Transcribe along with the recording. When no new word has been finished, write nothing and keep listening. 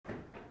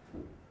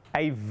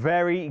A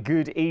very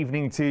good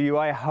evening to you.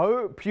 I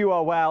hope you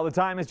are well. The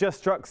time has just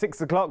struck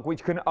 6 o'clock,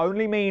 which can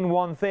only mean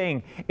one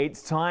thing.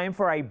 It's time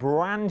for a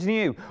brand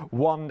new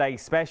one-day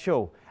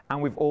special. And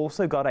we've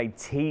also got a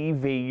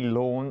TV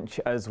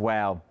launch as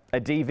well. A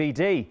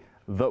DVD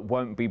that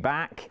won't be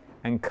back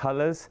and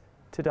colours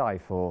to die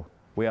for.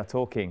 We are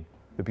talking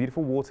the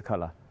beautiful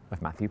watercolour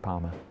of Matthew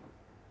Palmer.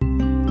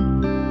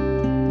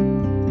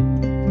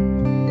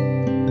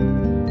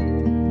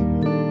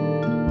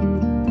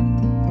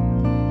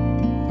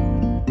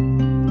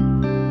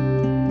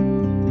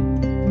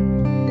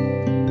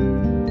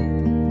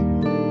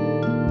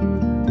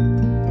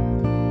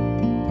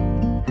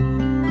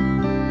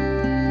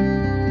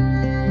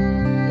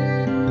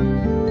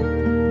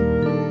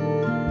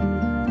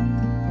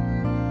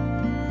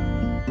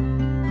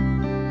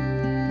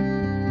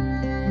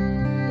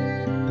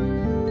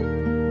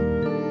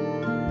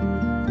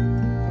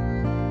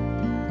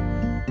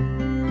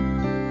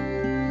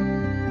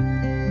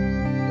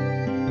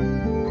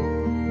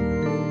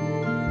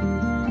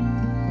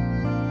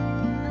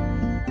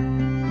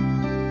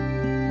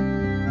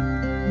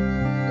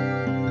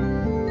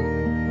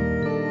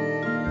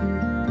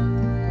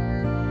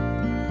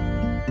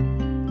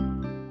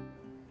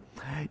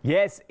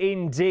 Yes,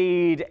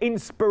 indeed.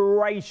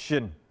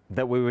 Inspiration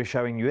that we were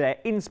showing you there.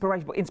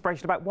 Inspiration. But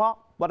inspiration about what?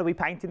 What are we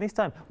painting this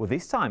time? Well,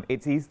 this time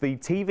it is the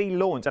TV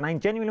launch, and I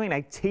genuinely mean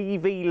a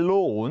TV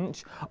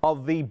launch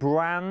of the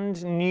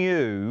brand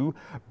new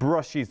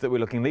brushes that we're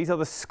looking. These are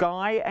the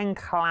Sky and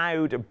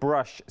Cloud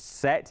brush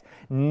set.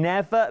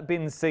 Never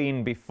been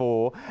seen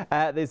before.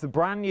 There's the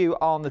brand new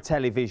on the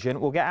television.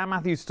 We'll get our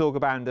Matthew to talk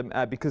about them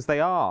because they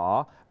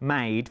are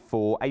made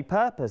for a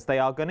purpose. They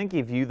are going to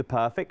give you the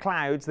perfect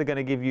clouds. They're going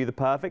to give you the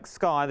perfect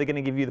sky. They're going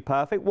to give you the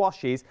perfect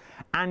washes.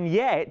 And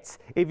yet,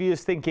 if you're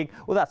just thinking,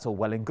 well, that's all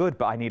well and good,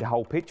 but I need a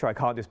whole picture. I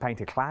can't just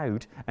paint a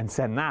cloud and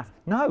send that.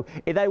 No,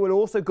 they were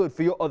also good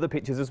for your other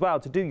pictures as well,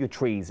 to do your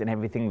trees and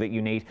everything that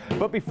you need.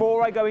 But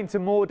before I go into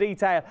more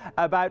detail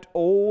about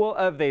all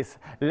of this,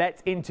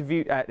 let's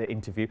introduce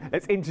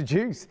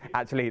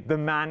actually the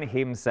man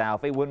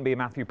himself. It wouldn't be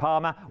Matthew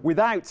Palmer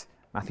without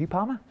Matthew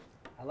Palmer.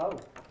 Hello.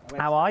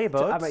 How are you,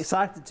 bud? I'm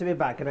excited to be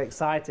back and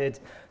excited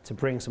to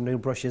bring some new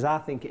brushes. I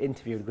think an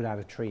interview would have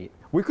a treat.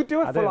 We could do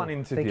a full-on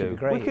interview. Think it'd be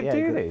great. We could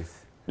do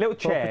this. Little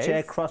chairs.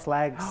 Chair, cross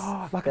legs.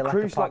 like a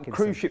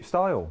cruise ship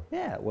style.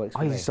 Yeah, it works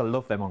for I me. used to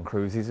love them on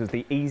cruises. It was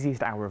the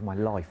easiest hour of my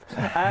life.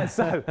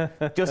 So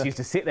just used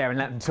to sit there and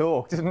let them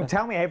talk. Just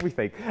tell me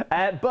everything.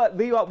 But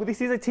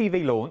this is a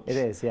TV launch. It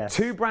is, yes.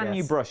 Two brand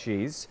new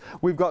brushes.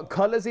 We've got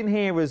colours in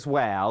here as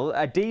well.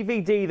 A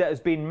DVD that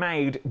has been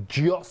made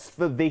just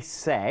for this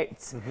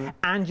set.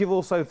 And you've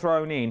also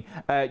thrown in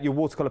your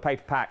watercolour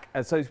paper pack.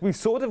 So we've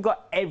sort of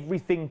got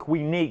everything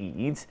we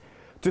need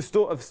to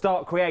sort of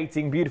start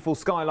creating beautiful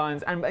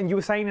skylines. And you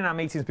were saying in our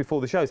meetings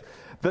before the shows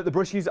that the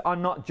brushes are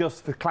not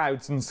just for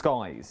clouds and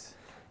skies.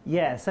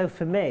 Yeah, so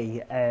for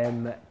me,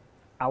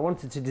 I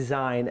wanted to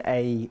design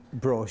a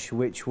brush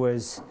which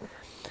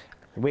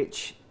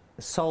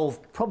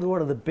solved probably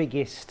one of the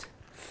biggest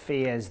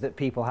fears that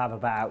people have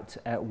about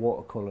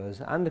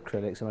watercolours and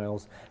acrylics and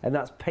oils, and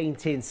that's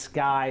painting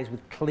skies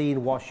with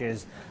clean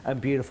washes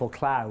and beautiful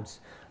clouds.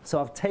 So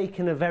I've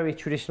taken a very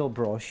traditional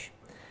brush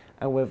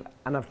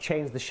and I've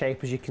changed the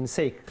shape, as you can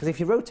see, because if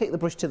you rotate the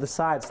brush to the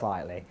side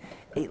slightly,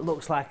 it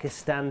looks like a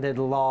standard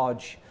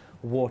large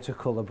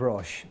watercolour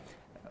brush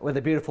with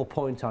a beautiful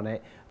point on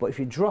it. But if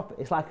you drop it,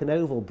 it's like an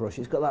oval brush.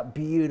 It's got that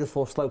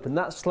beautiful slope, and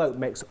that slope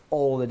makes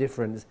all the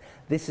difference.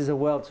 This is a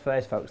world's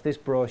first, folks. This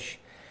brush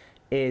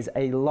is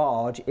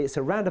it's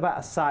around about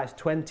a size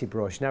 20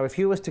 brush. Now, if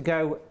you was to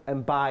go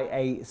and buy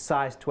a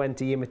size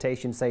 20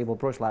 imitation sable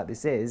brush like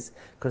this is,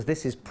 because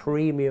this is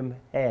premium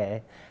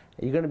hair,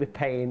 you're going to be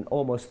paying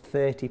almost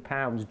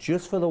 £30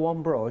 just for the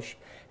one brush.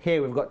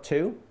 Here we've got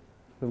two.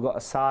 We've got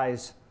a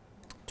size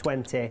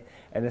 20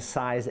 and a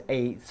size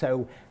 8.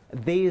 So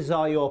these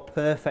are your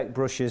perfect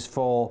brushes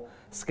for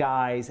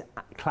skies,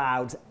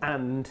 clouds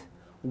and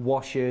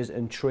washes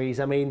and trees.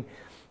 I mean,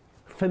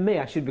 for me,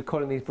 I should be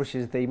calling these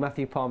brushes the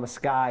Matthew Palmer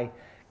Sky,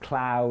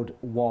 Cloud,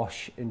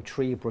 Wash and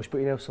Tree brush, but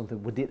you know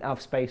something, we didn't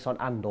have space on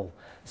handle,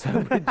 so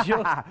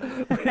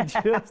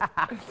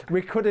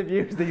we could have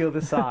used the other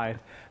side.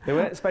 There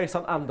weren't space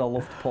on handle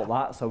enough to put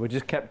that, so we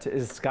just kept it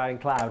as Sky and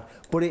Cloud.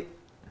 But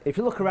if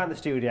you look around the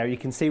studio, you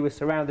can see we're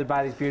surrounded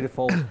by these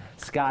beautiful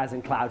skies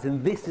and clouds,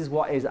 and this is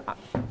what is,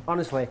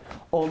 honestly,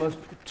 almost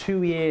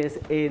 2 years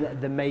in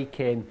the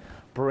making,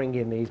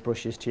 bringing these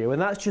brushes to you. And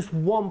that's just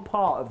one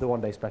part of the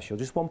one-day special,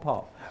 just one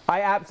part.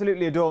 I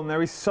absolutely adore them.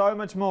 There is so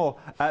much more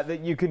that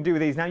you can do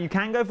with these. Now, you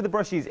can go for the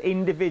brushes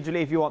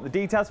individually if you want. The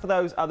details for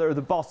those are at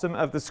the bottom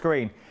of the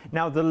screen.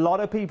 Now, there's a lot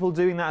of people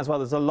doing that as well.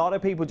 There's a lot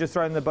of people just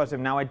throwing the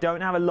button. Now, I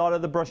don't have a lot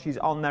of the brushes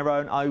on their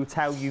own. I will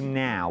tell you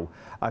now,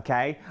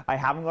 okay? I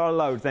haven't got a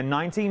load. They're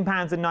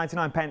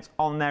 £19.99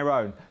 on their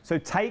own. So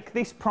take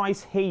this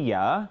price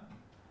here,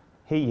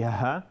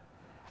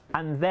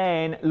 and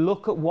then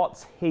look at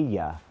what's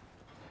here.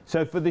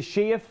 So for the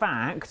sheer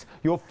fact,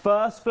 your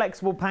first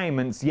flexible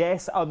payments,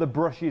 yes, are the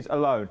brushes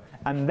alone.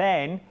 And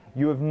then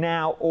you have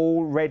now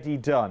already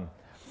done.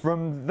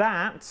 From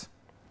that,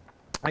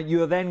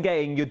 you're then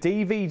getting your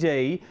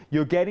DVD,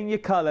 you're getting your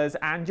colours,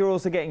 and you're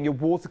also getting your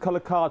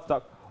watercolour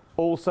cardstock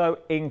also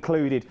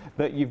included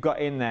that you've got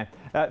in there.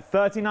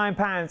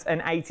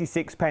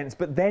 £39.86,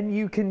 but then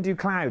you can do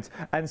clouds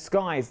and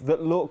skies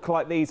that look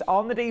like these.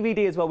 On the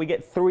DVD as well, we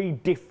get 3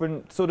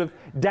 different sort of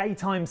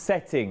daytime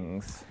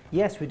settings.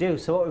 Yes, we do.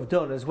 So what we've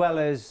done, as well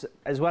as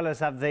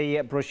have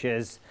the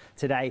brushes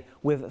today,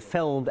 we've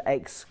filmed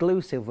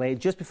exclusively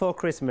just before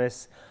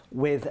Christmas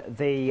with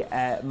the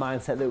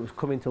mindset that was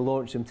coming to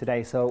launch them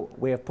today. So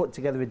we have put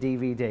together a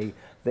DVD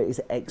that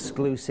is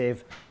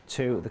exclusive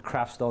to the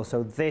craft store.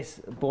 So this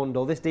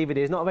bundle, this DVD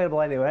is not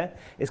available anywhere.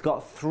 It's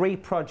got 3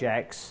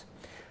 projects.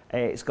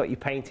 It's got you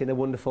painting a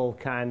wonderful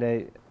kind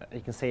of,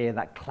 you can see here,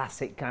 that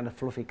classic kind of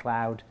fluffy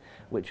cloud,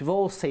 which we've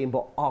all seen,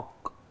 but are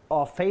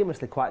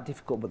famously quite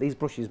difficult, but these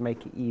brushes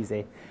make it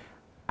easy.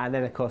 And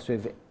then of course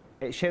it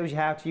shows you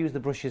how to use the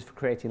brushes for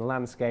creating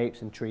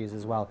landscapes and trees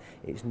as well.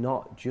 It's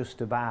not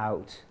just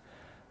about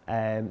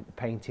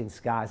painting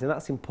skies, and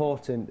that's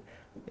important.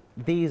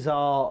 These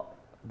are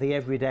the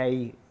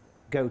everyday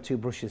go-to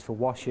brushes for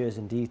washers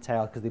and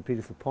detail because they're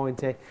beautifully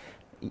pointy.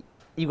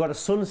 You've got a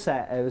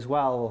sunset as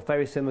well,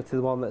 very similar to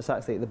the one that's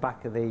actually at the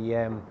back of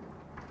the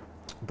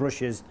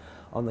brushes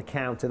on the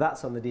counter.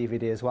 That's on the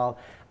DVD as well.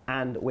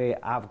 And we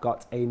have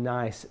got a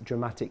nice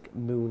dramatic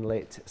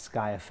moonlit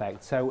sky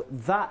effect. So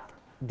that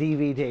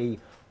DVD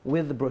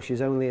with the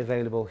brushes only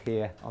available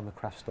here on the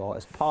craft store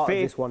as part of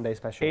this one-day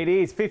special. It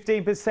is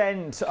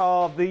 15%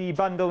 of the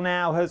bundle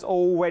now has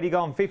already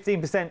gone.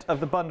 15%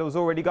 of the bundle's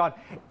already gone.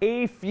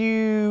 If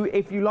you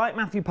like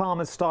Matthew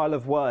Palmer's style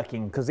of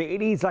working, because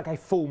it is like a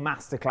full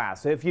masterclass.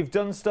 So if you've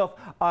done stuff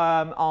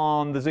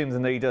on the Zooms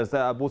and he does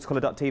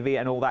watercolour.tv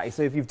and all that,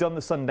 so if you've done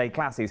the Sunday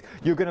classes,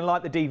 you're going to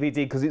like the DVD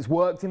because it's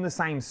worked in the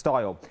same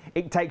style.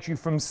 It takes you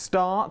from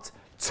start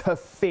to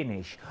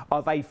finish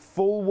of a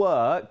full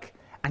work.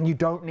 And you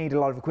don't need a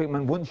lot of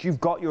equipment. Once you've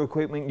got your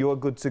equipment, you're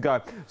good to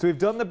go. So we've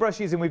done the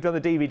brushes and we've done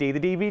the DVD. The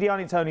DVD on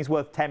its own is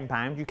worth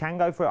 £10. You can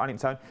go for it on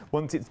its own.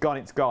 Once it's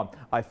gone,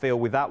 I feel,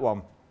 with that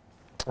one.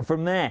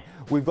 From there,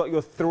 we've got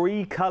your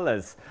 3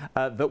 colours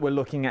that we're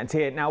looking at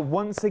here. Now,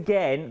 once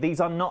again,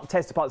 these are not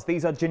tester pots.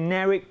 These are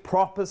generic,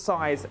 proper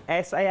size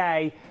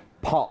SAA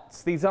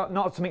pots. These are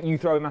not something you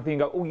throw in Matthew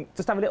and go, oh,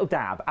 just have a little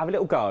dab, have a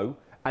little go,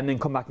 and then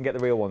come back and get the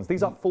real ones.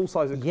 These are full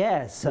size.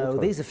 Yeah, so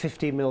these are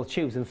 15mm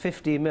tubes, and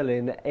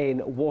 15mm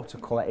in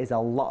watercolour is a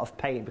lot of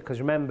paint because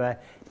remember,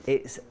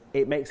 it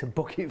makes a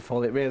bucket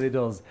full, it really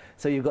does.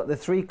 So you've got the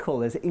 3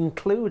 colours,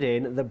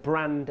 including the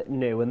brand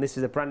new, and this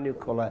is a brand new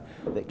colour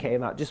that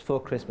came out just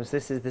before Christmas.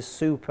 This is the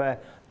super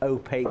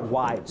opaque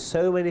white.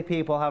 So many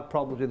people have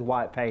problems with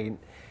white paint.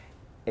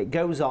 It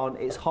goes on,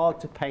 it's hard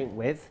to paint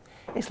with.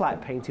 It's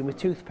like painting with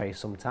toothpaste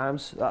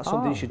sometimes. That's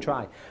something you should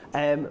try.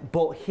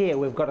 But here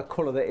we've got a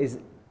colour that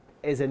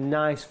is a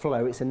nice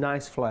flow. It's a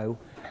nice flow,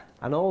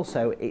 and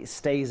also it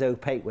stays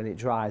opaque when it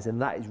dries,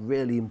 and that is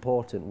really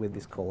important with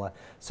this colour.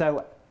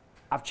 So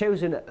I've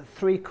chosen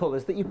 3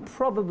 colours that you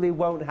probably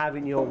won't have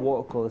in your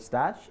watercolour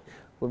stash.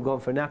 We've gone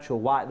for natural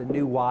white, the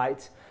new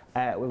white.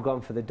 We've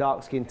gone for the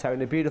dark skin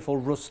tone, a beautiful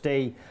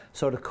rusty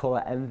sort of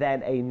colour, and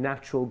then a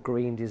natural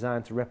green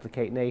designed to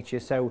replicate nature.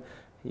 So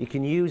you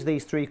can use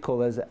these 3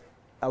 colours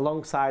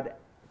alongside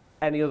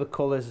any other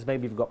colours.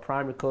 Maybe you've got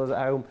primary colours at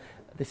home.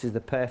 This is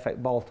the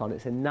perfect bolt-on.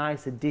 It's a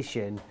nice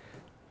addition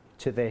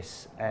to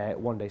this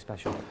one-day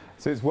special.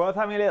 So it's worth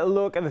having a little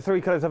look at the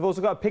 3 colours. I've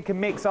also got a pick and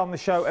mix on the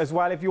show as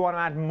well. If you want to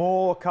add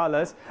more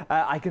colours,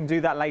 I can do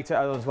that later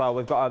as well.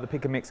 We've got the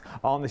pick and mix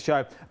on the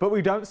show. But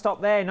we don't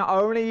stop there. Not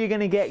only are you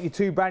going to get your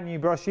 2 brand new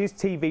brushes,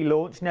 TV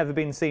launch, never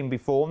been seen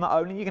before. Not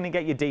only are you going to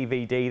get your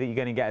DVD that you're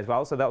going to get as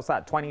well. So that's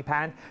that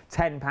 £20,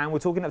 £10. We're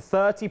talking at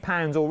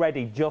 £30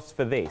 already just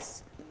for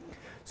this.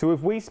 So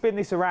if we spin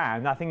this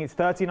around, I think it's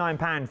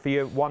 £39 for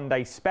your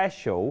one-day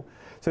special.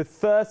 So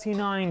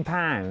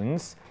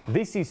 £39,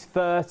 this is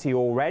 30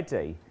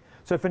 already.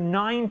 So for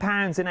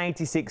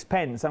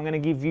 £9.86, I'm going to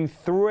give you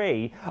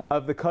 3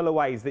 of the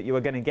colourways that you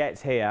are going to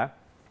get here.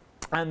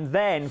 And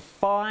then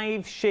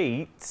 5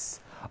 sheets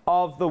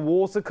of the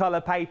watercolour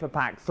paper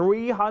pack,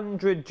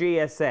 300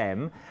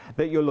 GSM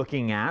that you're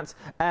looking at.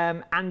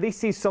 And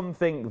this is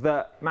something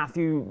that,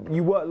 Matthew,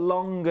 you work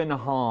long and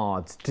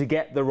hard to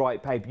get the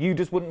right paper. You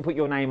just wouldn't put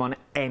your name on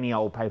any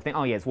old paper. Think,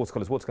 oh yeah, it's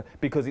watercolour,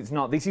 because it's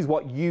not. This is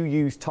what you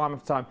use time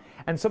after time.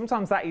 And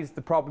sometimes that is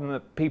the problem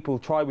that people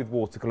try with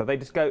watercolour. They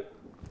just go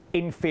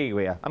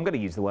inferior. I'm going to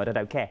use the word, I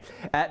don't care.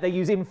 They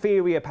use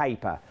inferior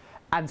paper.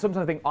 And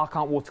sometimes I think, oh, I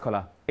can't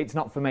watercolour. It's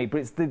not for me. But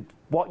it's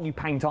what you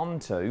paint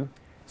onto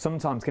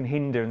sometimes can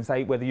hinder and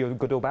say whether you're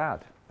good or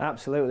bad.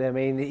 Absolutely. I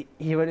mean,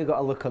 you've only got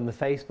to look on the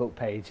Facebook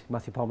page,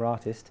 Matthew Palmer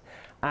Artist,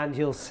 and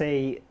you'll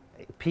see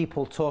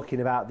people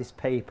talking about this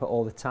paper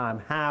all the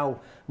time, how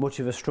much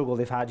of a struggle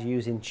they've had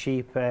using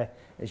cheaper,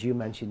 as you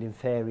mentioned,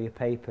 inferior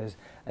papers,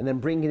 and then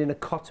bringing in a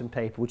cotton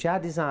paper, which I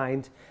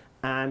designed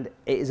and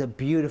it is a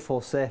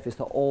beautiful surface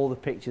that all the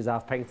pictures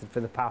I've painted for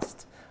the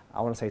past,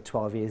 I want to say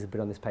 12 years have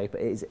been on this paper.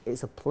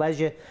 It's a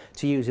pleasure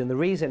to use, and the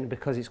reason,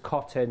 because it's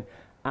cotton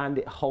and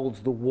it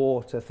holds the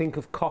water. Think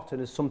of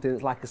cotton as something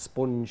that's like a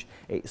sponge.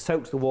 It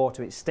soaks the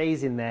water, it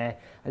stays in there,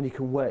 and you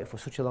can work for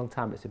such a long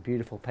time. It's a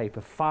beautiful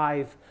paper.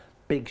 5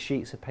 big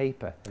sheets of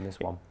paper in this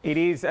one. It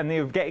is, and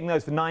you're getting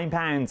those for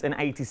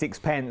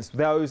 £9.86.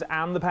 Those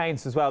and the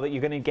paints as well that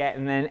you're going to get,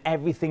 and then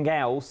everything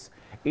else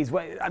is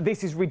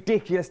this is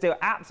ridiculous deal,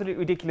 absolute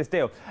ridiculous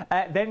deal.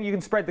 Then you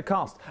can spread the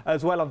cost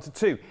as well onto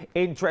 2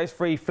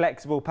 interest-free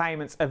flexible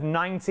payments of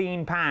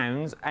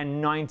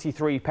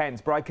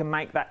 £19.93. But I can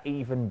make that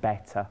even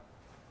better.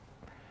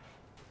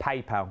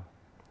 PayPal,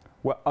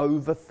 we're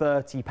over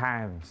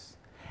 £30.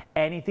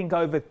 Anything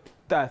over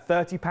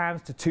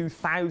 £30 to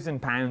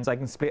 £2,000, I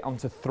can split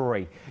onto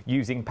 3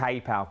 using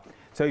PayPal.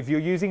 So if you're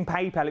using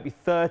PayPal, it'd be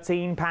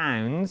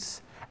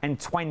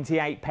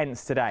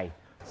 £13.28 today.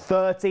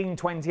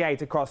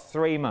 £13.28 across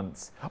 3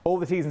 months. All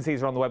the T's and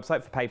C's are on the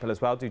website for PayPal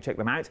as well. Do check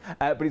them out.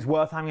 But it's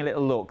worth having a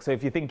little look. So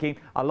if you're thinking,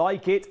 I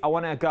like it, I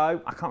want to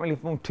go, I can't really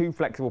afford 2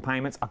 flexible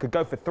payments, I could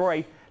go for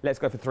 3. Let's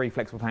go for 3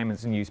 flexible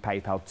payments and use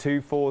PayPal.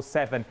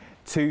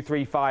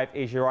 247235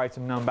 is your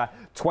item number.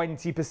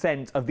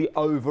 20% of the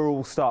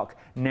overall stock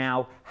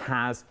now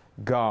has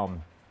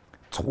gone.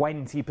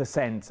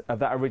 20% of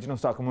that original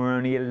stock, and we're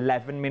only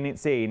 11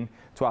 minutes in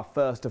to our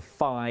first of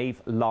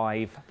 5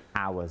 live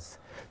hours.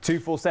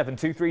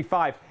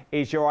 247235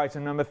 is your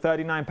item number,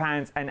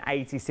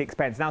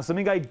 £39.86. Now,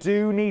 something I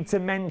do need to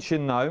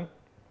mention though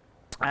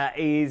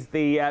is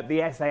the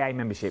SAA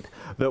membership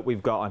that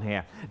we've got on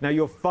here. Now,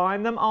 you'll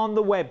find them on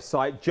the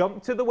website.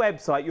 Jump to the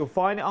website, you'll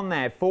find it on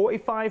there.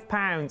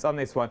 £45 on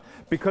this one.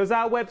 Because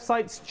our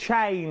website's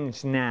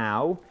changed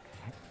now,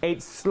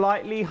 it's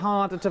slightly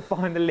harder to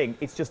find the link.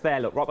 It's just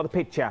there, look, right by the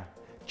picture.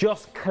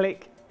 Just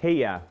click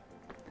here.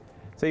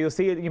 So you'll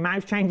see your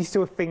mouse changes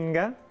to a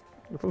finger.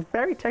 We're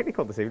very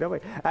technical this evening, don't we?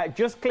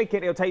 Just click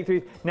it, it'll take you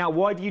through. Now,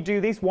 why do you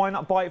do this? Why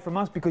not buy it from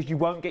us? Because you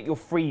won't get your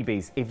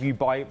freebies if you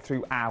buy it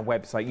through our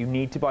website. You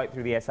need to buy it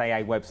through the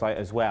SAA website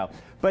as well.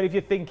 But if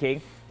you're thinking,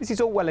 this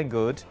is all well and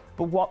good,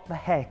 but what the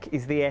heck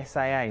is the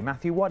SAA?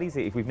 Matthew, what is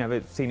it if we've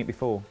never seen it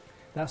before?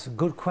 That's a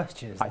good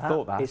question. I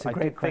thought that. It's a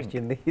great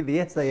question. The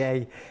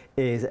SAA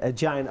is a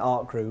giant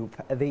art group.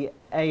 The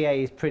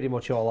AA is pretty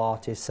much all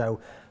artists, so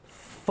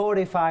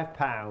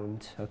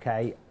 £45,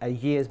 okay, a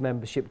year's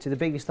membership to the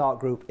biggest art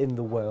group in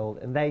the world,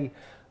 and they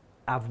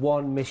have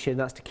one mission,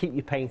 that's to keep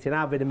you painting.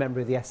 I've been a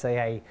member of the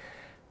SAA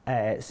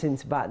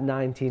since about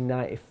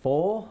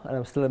 1994, and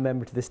I'm still a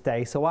member to this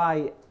day. So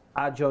I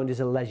joined as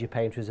a leisure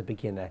painter as a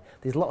beginner.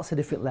 There's lots of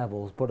different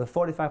levels, but a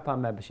 £45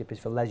 membership is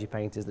for leisure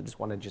painters that just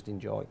want to just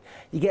enjoy.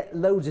 You get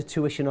loads of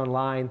tuition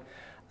online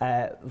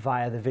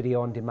via the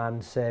video on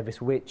demand service,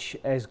 which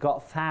has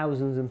got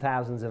thousands and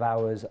thousands of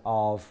hours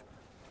of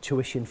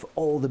tuition for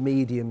all the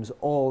mediums,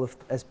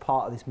 as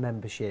part of this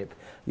membership.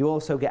 You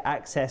also get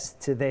access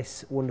to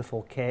this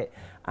wonderful kit,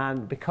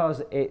 and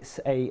because it's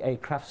a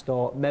craft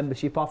store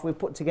membership offer, we've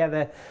put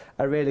together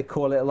a really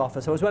cool little offer.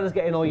 So as well as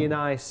getting all your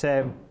nice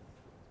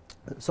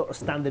sort of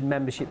standard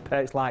membership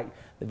perks like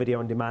the video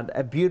on demand,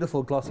 a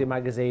beautiful glossy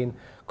magazine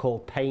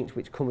called Paint,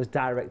 which comes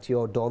direct to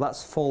your door.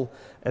 That's full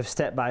of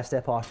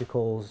step-by-step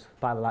articles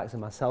by the likes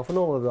of myself and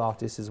all of the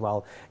artists as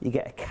well. You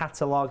get a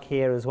catalogue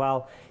here as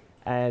well,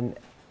 and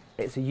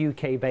it's a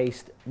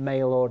UK-based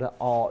mail-order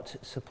art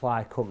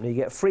supply company. You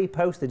get free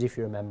postage if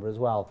you're a member as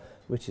well,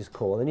 which is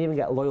cool. And you even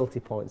get loyalty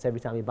points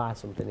every time you buy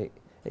something.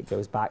 It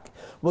goes back.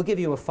 We'll give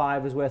you a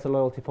 £5's worth of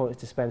loyalty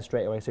points to spend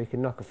straight away, so you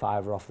can knock a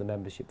 £5 off the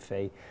membership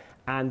fee.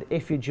 And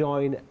if you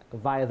join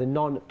via the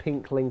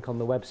non-pink link on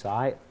the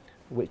website,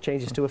 which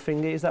changes to a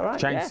finger, is that right?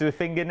 Changes to a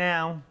finger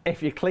now.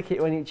 If you click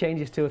it when it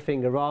changes to a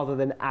finger, rather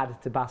than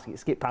add to basket,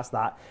 skip past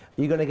that,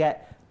 you're going to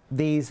get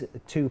these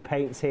 2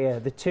 paints here,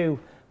 the 2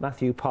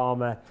 Matthew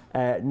Palmer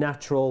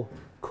natural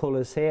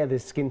colours here.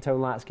 There's skin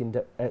tone light,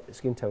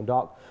 skin tone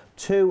dark.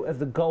 2 of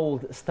the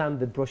gold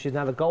standard brushes.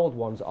 Now the gold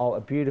ones are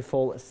a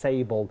beautiful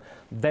sable,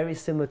 very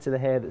similar to the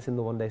hair that's in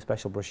the One Day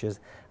Special brushes,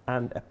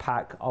 and a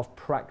pack of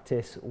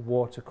practice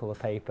watercolour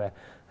paper.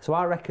 So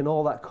I reckon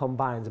all that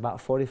combines about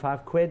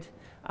 45 quid.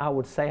 I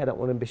would say, I don't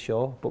want to be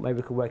sure, but maybe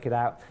we could work it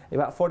out.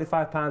 About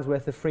 £45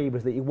 worth of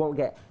freebies that you won't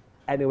get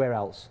anywhere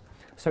else.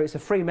 So it's a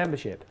free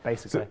membership,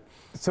 basically.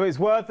 So it's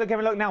worth having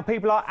a look. Now,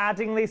 people are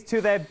adding this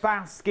to their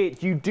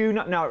basket. You do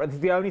not, no, it's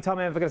the only time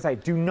I'm ever going to say,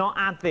 do not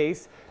add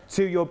this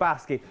to your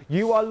basket.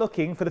 You are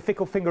looking for the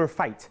fickle finger of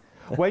fate.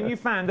 When you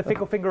found the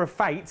fickle finger of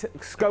fate,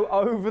 go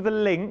over the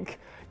link,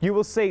 you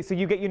will see. So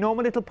you get your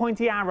normal little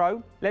pointy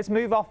arrow. Let's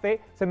move off it.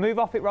 So move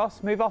off it,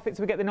 Ross. Move off it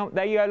so we get the,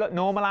 there you go, look,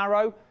 normal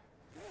arrow.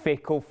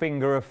 Fickle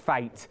finger of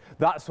fate.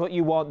 That's what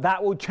you want.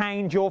 That will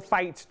change your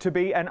fate to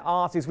be an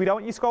artist. We don't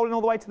want you scrolling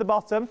all the way to the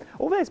bottom.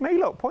 Oh, there's me,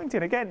 look,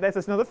 pointing again.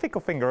 There's another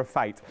fickle finger of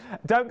fate.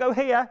 Don't go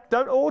here.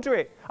 Don't order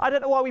it. I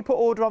don't know why we put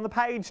order on the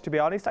page, to be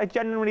honest. I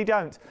genuinely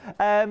don't.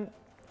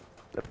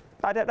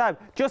 I don't know.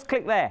 Just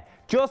click there.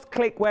 Just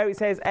click where it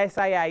says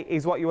SAA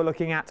is what you are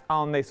looking at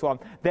on this one.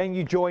 Then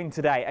you join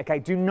today. Okay,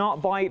 do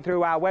not buy it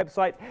through our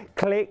website.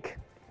 Click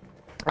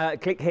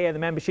here, the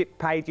membership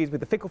pages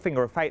with the fickle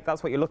finger of fate.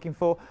 That's what you're looking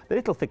for. The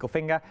little fickle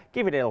finger.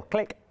 Give it a little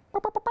click.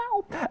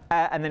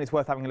 And then it's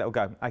worth having a little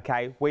go.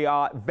 Okay, we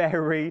are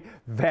very,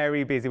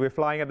 very busy. We're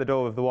flying at the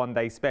door of the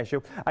one-day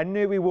special. I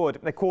knew we would.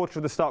 A quarter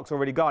of the stock's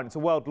already gone. It's a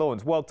world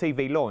launch, world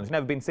TV launch.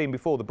 Never been seen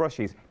before. The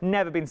brushes,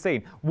 never been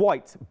seen.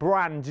 White,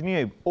 brand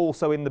new,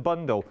 also in the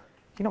bundle.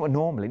 You know what?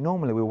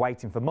 Normally we're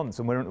waiting for months,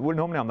 and we're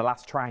normally on the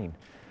last train.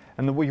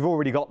 And we've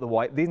already got the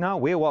white. No,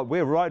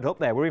 we're right up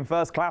there. We're in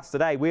first class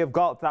today. We have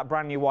got that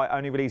brand new white,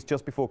 only released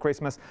just before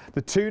Christmas.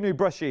 The 2 new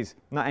brushes,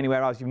 not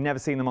anywhere else. You've never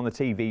seen them on the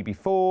TV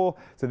before.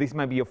 So this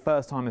may be your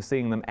first time of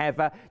seeing them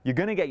ever. You're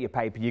going to get your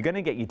paper. You're going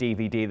to get your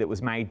DVD that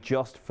was made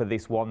just for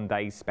this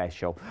one-day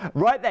special.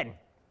 Right then,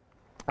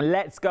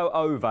 let's go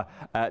over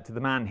to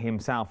the man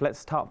himself. Let's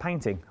start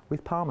painting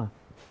with Palmer.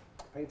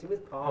 Painting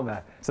with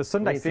Palmer. It's a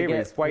Sunday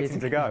series waiting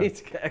to go. Need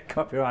to get a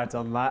copyright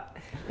on that.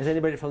 Is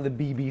anybody from the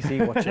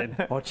BBC watching?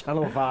 Or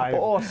Channel 5?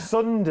 Or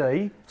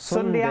Sunday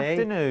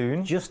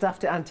afternoon. Just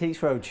after Antiques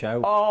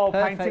Roadshow. Oh,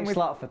 perfect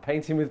slot for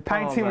painting with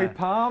Palmer. Painting with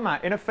Palmer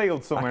in a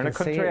field somewhere, in a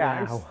country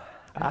house.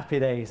 Happy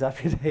days,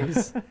 happy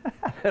days.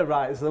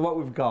 Right, so what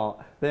we've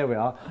got, there we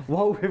are.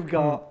 What we've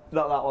got,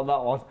 not that one,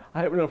 that one.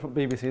 I hope no one from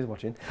BBC is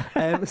watching.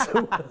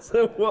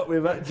 So what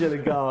we've actually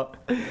got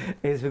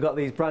is we've got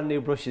these brand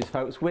new brushes,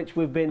 folks, which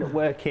we've been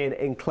working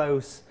in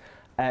close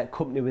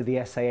company with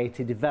the SAA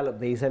to develop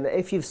these. And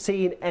if you've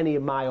seen any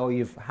of my, or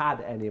you've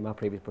had any of my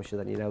previous brushes,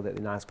 then you know that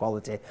they're nice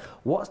quality.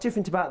 What's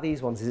different about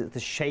these ones is it's the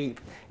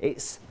shape.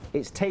 It's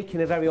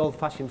taking a very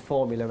old-fashioned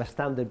formula, a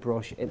standard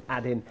brush, and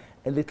adding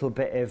a little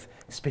bit of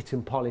spit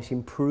and polish,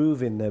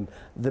 improving them.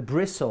 The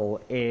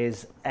bristle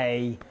is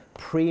a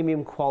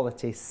premium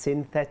quality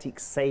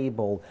synthetic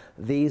sable.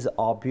 These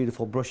are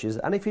beautiful brushes,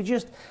 and if you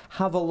just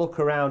have a look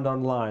around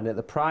online at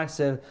the price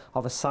of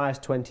a size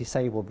 20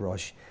 sable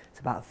brush,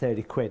 it's about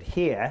 30 quid.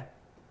 Here,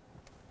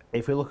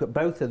 if we look at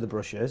both of the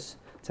brushes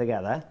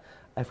together,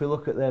 if we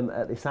look at them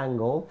at this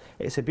angle,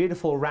 it's a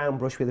beautiful round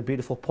brush with a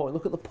beautiful point.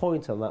 Look at the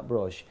point on that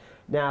brush.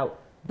 Now,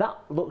 that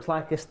looks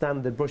like a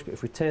standard brush, but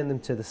if we turn them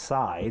to the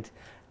side,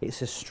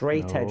 it's a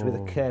straight edge with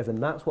a curve,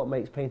 and that's what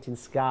makes painting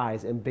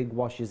skies and big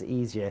washes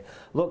easier.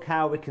 Look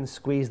how we can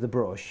squeeze the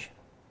brush,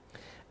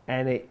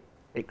 and it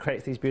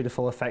creates these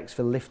beautiful effects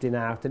for lifting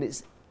out, and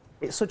it's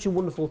such a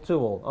wonderful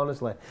tool,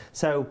 honestly.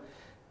 So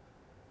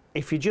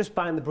if you're just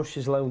buying the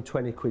brushes alone,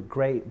 20 quid,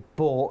 great,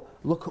 but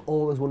look at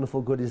all those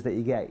wonderful goodies that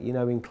you get, you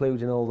know,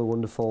 including all the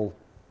wonderful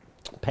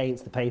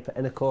paints, the paper,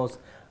 and of course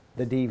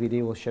the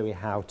DVD will show you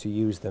how to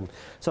use them.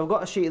 So I've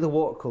got a sheet of the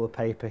watercolour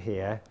paper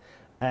here,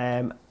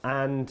 and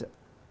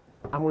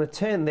I'm going to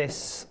turn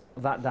this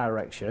that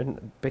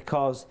direction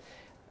because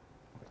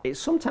it's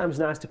sometimes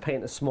nice to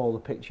paint a smaller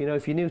picture. You know,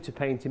 if you're new to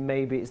painting,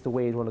 maybe it's the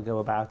way you'd want to go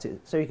about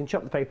it. So you can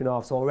chop the paper in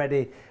half, so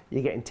already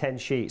you're getting 10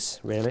 sheets,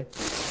 really.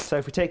 So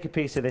if we take a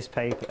piece of this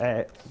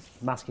paper,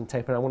 masking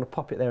tape, and I want to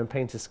pop it there and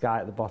paint a sky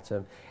at the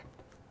bottom,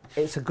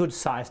 it's a good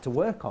size to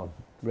work on,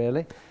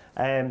 really.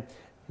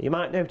 You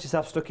might notice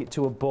I've stuck it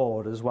to a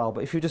board as well,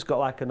 but if you've just got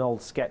like an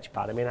old sketch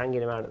pad, I mean,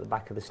 hanging around at the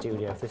back of the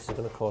studio, if this is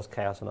going to cause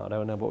chaos or not, I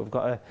don't know, but we've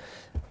got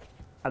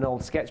an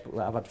old sketchbook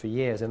that I've had for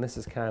years, and this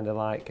is kind of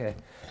like a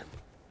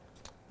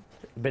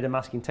bit of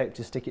masking tape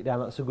to stick it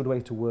down. That's a good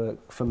way to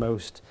work for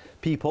most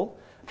people.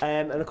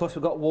 And of course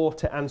we've got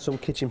water and some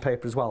kitchen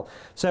paper as well.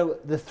 So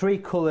the 3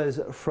 colours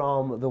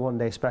from the one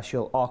day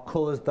special are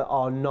colours that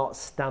are not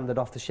standard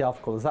off the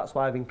shelf colours. That's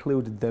why I've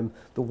included them.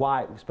 The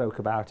white, we spoke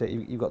about it,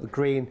 you've got the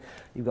green,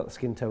 you've got the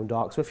skin tone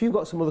dark. So if you've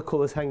got some other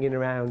colours hanging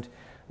around,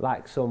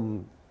 like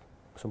some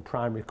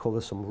primary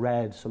colours, some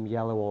red, some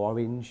yellow or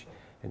orange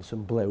and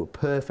some blue,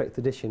 perfect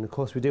addition. Of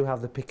course we do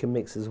have the pick and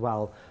mix as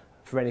well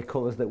for any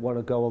colours that want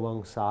to go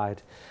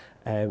alongside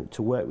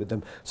to work with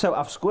them. So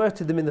I've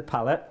squirted them in the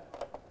palette.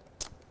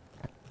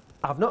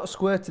 I've not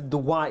squirted the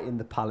white in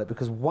the palette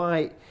because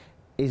white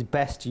is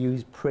best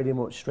used pretty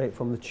much straight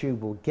from the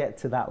tube. We'll get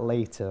to that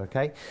later,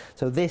 okay?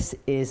 So this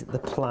is the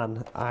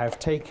plan. I've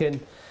taken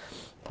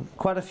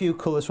quite a few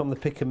colours from the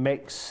pick and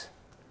mix,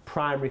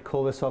 primary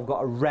colours, so I've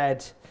got a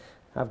red,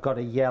 I've got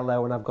a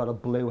yellow and I've got a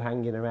blue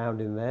hanging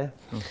around in there.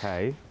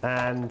 Okay.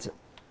 And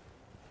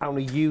I'm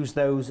going to use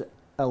those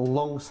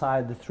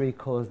alongside the 3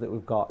 colours that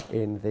we've got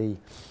in the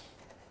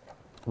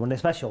one day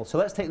special. So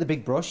let's take the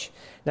big brush.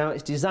 Now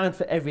it's designed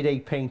for everyday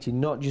painting,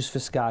 not just for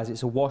skies.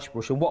 It's a wash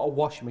brush, and what a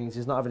wash means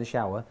is not having a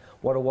shower.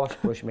 What a wash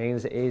brush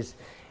means is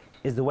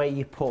the way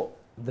you put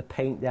the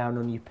paint down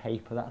on your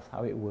paper. That's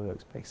how it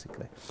works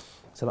basically.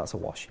 So that's a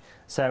wash.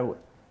 So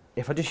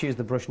if I just use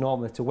the brush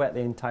normally to wet the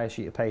entire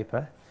sheet of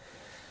paper,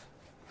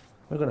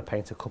 we're going to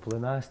paint a couple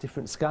of nice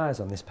different skies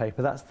on this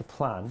paper. That's the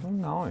plan. Oh,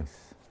 nice.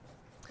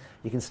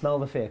 You can smell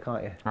the fear,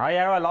 can't you? Oh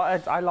yeah,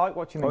 I like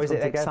watching these come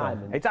together.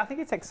 Excitement? I think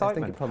it's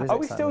excitement. I think it probably is Are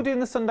we excitement. still doing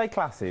the Sunday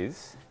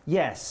classes?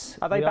 Yes.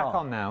 Are they back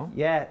on now?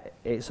 Yeah,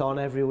 it's on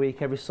every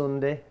week, every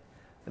Sunday.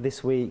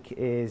 This week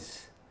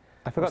is...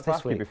 I forgot to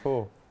ask you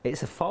before.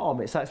 It's a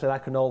farm. It's actually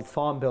like an old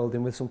farm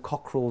building with some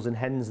cockerels and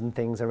hens and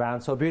things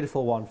around. So a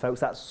beautiful one, folks.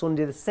 That's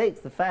Sunday the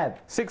 6th of Feb.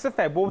 6th of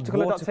Feb,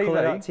 watercolour.tv.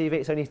 Watercolour.tv.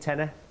 It's only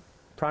tenner.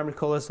 Primary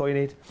colours, all you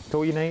need. That's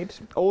all you need.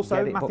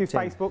 Also, Matthew's booked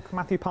in. Facebook,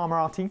 Matthew Palmer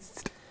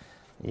Artiste.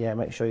 Yeah,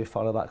 make sure you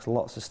follow that, 'cause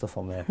lots of stuff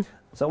on there.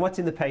 So I'm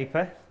wetting the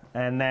paper,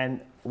 and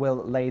then we'll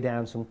lay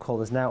down some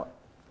colours. Now,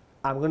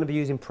 I'm going to be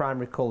using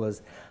primary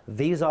colours.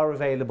 These are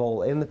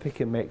available in the pick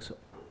and mix,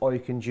 or you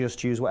can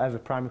just use whatever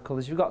primary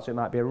colours you've got. So it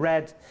might be a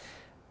red,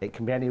 it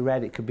can be any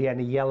red, it could be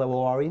any yellow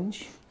or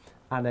orange,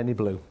 and any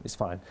blue. It's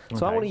fine. Okay.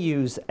 So I want to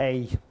use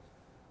a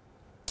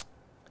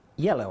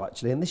yellow,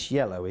 actually, and this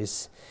yellow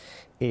is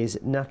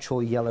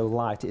natural yellow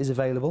light. It is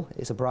available.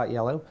 It's a bright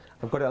yellow.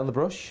 I've got it on the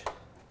brush.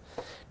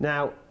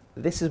 Now,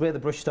 this is where the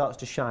brush starts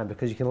to shine,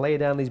 because you can lay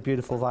down these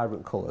beautiful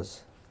vibrant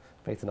colours.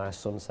 Make a nice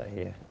sunset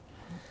here.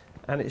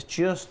 And it's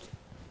just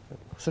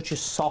such a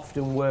soft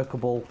and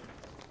workable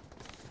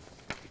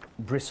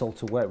bristle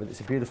to work with. It's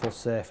a beautiful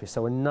surface.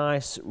 So a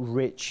nice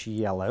rich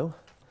yellow.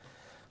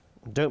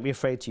 Don't be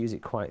afraid to use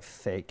it quite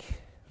thick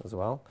as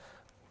well.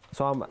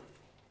 So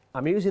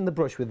I'm using the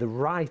brush with the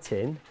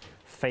writing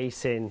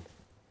facing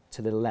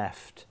to the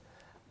left,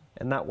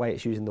 and that way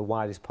it's using the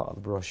widest part of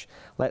the brush.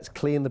 Let's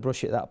clean the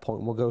brush at that point,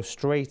 and we'll go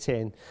straight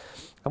in.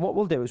 And what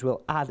we'll do is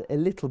we'll add a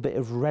little bit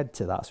of red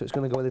to that, so it's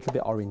going to go a little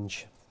bit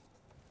orange.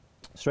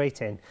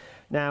 Straight in.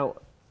 Now,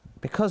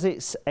 because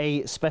it's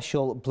a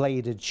special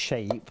bladed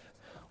shape,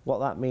 what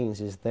that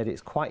means is that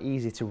it's quite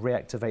easy to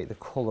reactivate the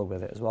colour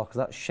with it as well, because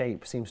that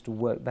shape seems to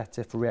work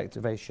better for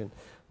reactivation.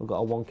 We've got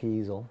a wonky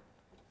easel.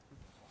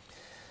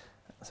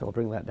 So we'll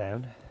bring that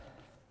down.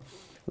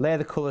 Layer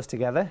the colours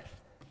together.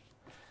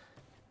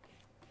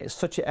 It's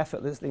such an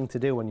effortless thing to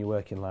do when you're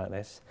working like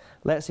this.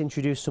 Let's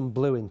introduce some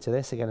blue into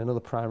this. Again,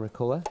 another primary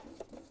colour.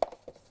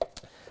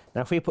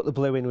 Now, if we put the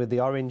blue in with the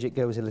orange, it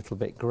goes a little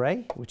bit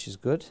grey, which is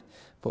good,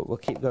 but we'll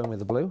keep going with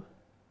the blue.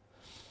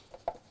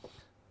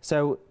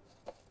 So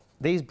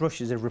these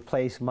brushes have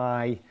replaced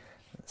my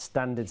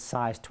standard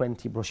size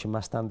 20 brush and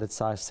my standard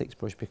size 6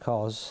 brush,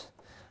 because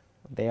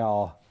they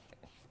are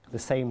the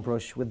same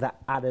brush with that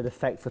added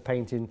effect for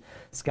painting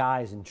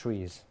skies and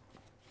trees.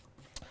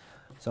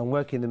 So I'm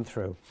working them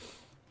through.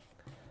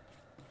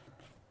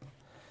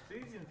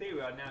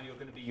 Now you're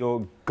going to be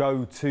your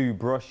go-to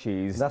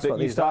brushes. That's that what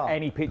you these start are.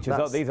 any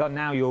pictures. These are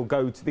now your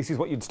go-to. This is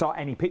what you'd start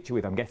any picture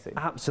with, I'm guessing.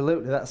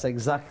 Absolutely, that's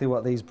exactly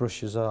what these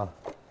brushes are.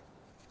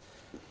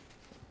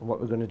 And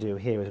what we're going to do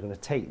here is we're going to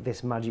take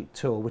this magic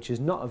tool, which is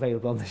not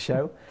available on the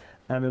show,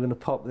 and we're going to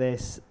pop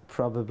this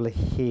probably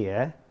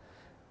here.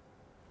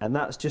 And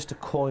that's just a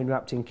coin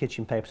wrapped in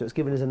kitchen paper, so it's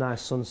giving us a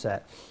nice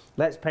sunset.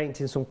 Let's paint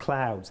in some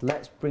clouds.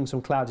 Let's bring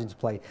some clouds into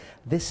play.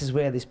 This is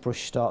where this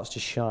brush starts to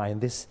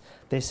shine, this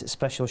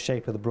special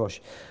shape of the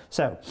brush.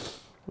 So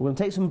we're going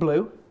to take some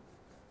blue,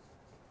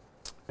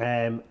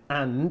 and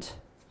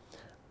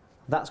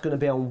that's going to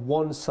be on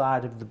one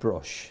side of the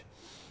brush.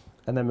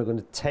 And then we're going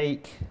to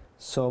take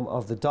some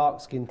of the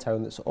dark skin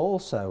tone that's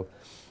also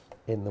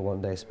in the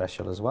One Day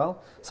Special as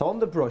well. So on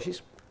the brush,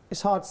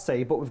 it's hard to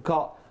see, but we've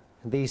got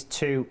these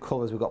two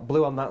colours. We've got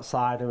blue on that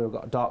side and we've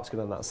got dark skin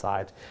on that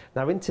side.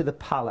 Now into the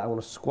palette, I want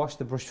to squash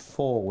the brush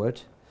forward,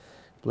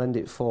 blend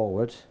it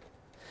forward,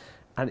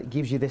 and it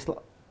gives you this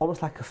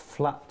almost like a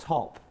flat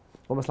top,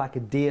 almost like a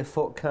deer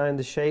foot kind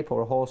of shape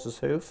or a horse's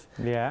hoof.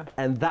 Yeah.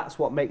 And that's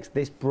what makes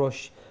this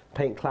brush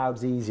paint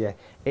clouds easier.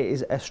 It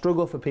is a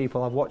struggle for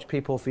people. I've watched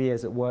people for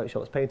years at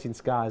workshops painting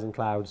skies and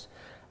clouds,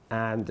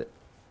 and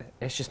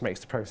it just makes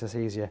the process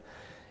easier.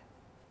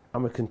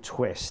 And we can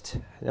twist.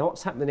 Now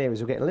what's happening here is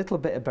we're getting a little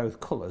bit of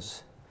both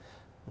colours.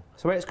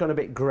 So where it's gone a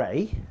bit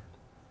grey,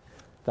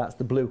 that's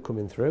the blue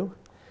coming through.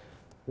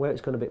 Where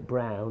it's gone a bit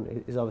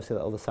brown is obviously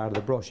the other side of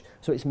the brush.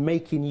 So it's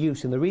making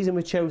use, and the reason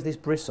we chose this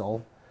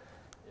bristle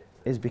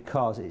is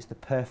because it's the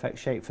perfect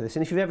shape for this.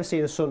 And if you've ever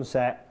seen a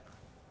sunset,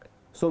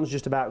 sun's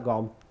just about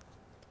gone,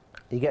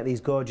 you get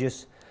these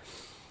gorgeous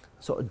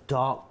sort of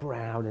dark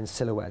brown and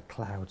silhouette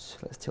clouds.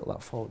 Let's tilt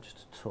that forward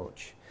just a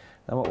touch.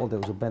 Now what we'll do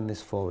is we'll bend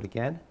this forward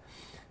again,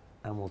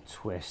 and we'll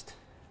twist.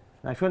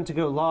 Now if you want to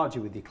go larger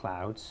with your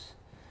clouds,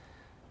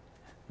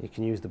 you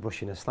can use the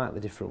brush in a slightly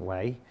different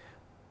way,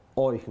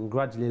 or you can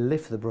gradually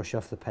lift the brush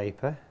off the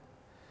paper,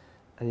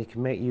 and you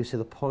can make use of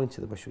the point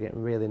of the brush. We're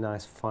getting really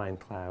nice fine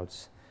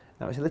clouds.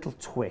 Now it's a little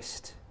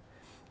twist.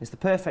 It's the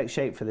perfect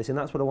shape for this, and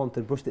that's what I wanted,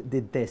 a brush that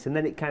did this. And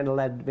then it kind of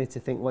led me to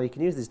think, well, you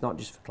can use this not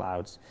just for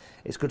clouds.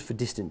 It's good for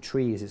distant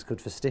trees, it's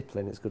good for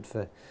stippling, it's good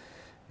for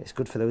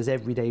those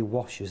everyday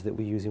washes that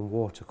we use in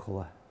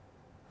watercolour.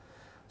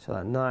 So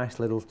that nice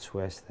little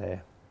twist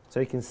there. So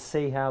you can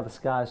see how the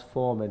sky's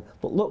forming.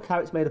 But look how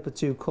it's made up of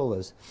two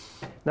colours.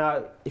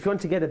 Now, if you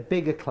want to get a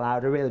bigger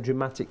cloud, a really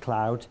dramatic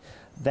cloud,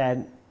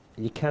 then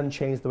you can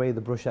change the way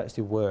the brush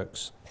actually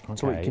works. Okay.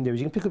 So what you can do is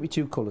you can pick up your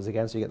two colours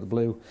again, so you get the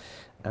blue,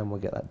 and we'll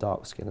get that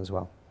dark skin as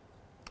well.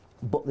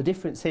 But the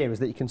difference here is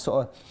that you can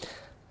sort of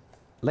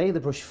lay the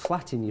brush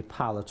flat in your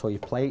palette or your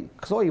plate,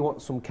 because all you want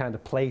is some kind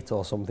of plate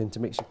or something to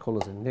mix your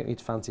colours in. You don't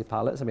need fancy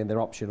palettes. I mean,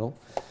 they're optional.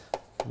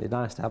 They're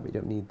nice to have, but you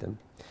don't need them.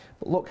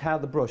 But look how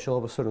the brush all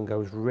of a sudden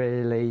goes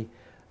really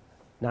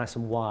nice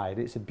and wide.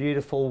 It's a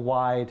beautiful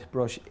wide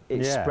brush.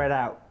 It's spread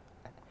out.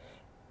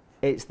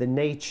 It's the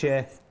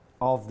nature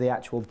of the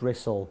actual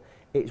bristle.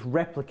 It's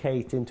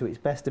replicating to its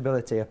best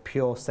ability a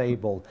pure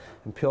sable,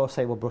 and pure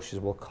sable brushes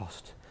will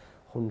cost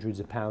hundreds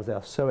of pounds. They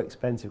are so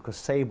expensive because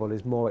sable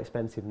is more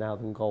expensive now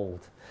than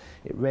gold.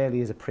 It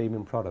really is a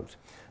premium product.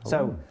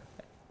 So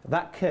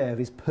that curve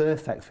is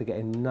perfect for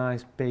getting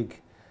nice,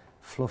 big,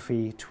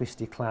 fluffy,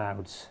 twisty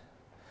clouds.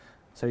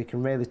 So you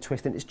can really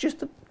twist it. It's just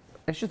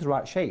the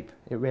right shape.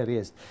 It really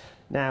is.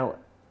 Now,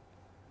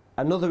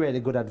 another really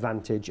good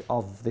advantage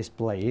of this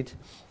blade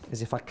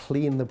is if I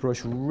clean the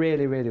brush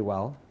really, really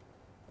well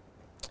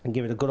and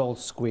give it a good old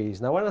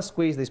squeeze. Now, when I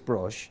squeeze this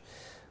brush,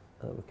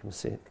 we can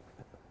see.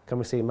 Can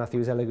we see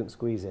Matthew's elegant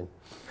squeezing?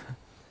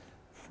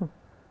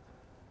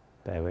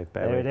 There we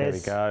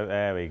go,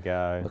 there we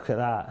go. Look at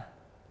that.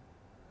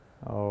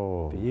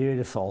 Oh.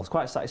 Beautiful. It's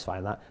quite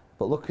satisfying, that.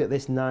 But look at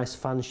this nice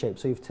fan shape.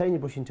 So you've turned your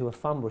brush into a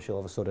fan brush all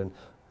of a sudden.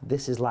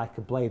 This is like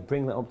a blade.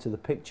 Bring that up to the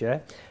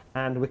picture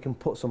and we can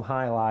put some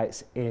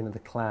highlights in the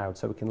cloud.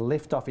 So we can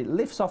lift off. It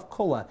lifts off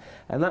colour,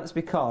 and that's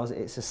because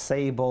it's a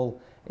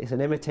sable. It's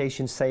an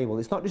imitation sable.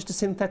 It's not just a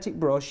synthetic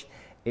brush.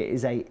 It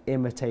is a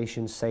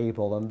imitation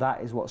sable, and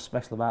that is what's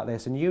special about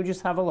this. And you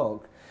just have a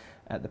look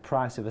at the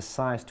price of a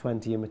size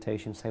 20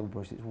 imitation sable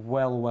brush. It's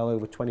well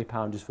over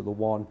 £20 just for the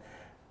one.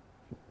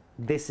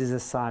 This is a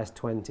size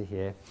 20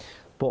 here.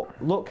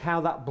 But look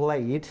how that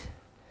blade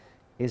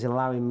is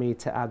allowing me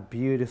to add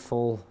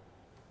beautiful...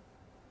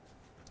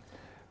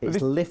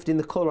 It's lifting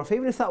the colour off.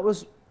 Even if that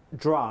was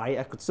dry,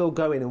 I could still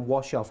go in and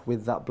wash off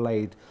with that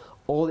blade.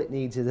 All it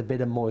needs is a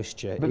bit of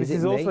moisture. But this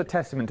is also a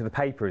testament to the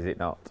paper, is it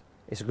not?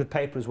 It's a good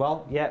paper as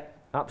well, yeah,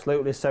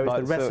 absolutely. So it's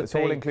the recipe. So it's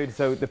all included.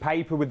 So the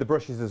paper with the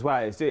brushes as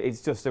well,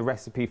 it's just a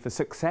recipe for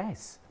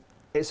success.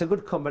 It's a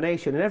good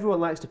combination, and everyone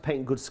likes to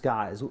paint good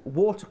skies.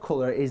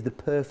 Watercolour is the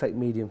perfect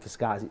medium for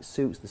skies. It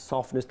suits the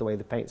softness, the way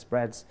the paint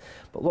spreads.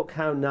 But look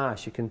how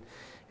nice you can,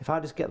 if I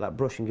just get that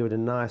brush and give it a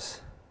nice...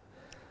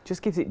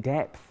 Just gives it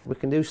depth. We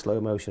can do slow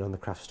motion on the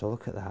craft store,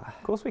 look at that.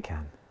 Of course we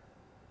can.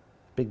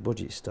 Big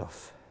budget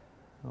stuff.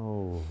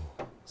 Oh.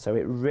 So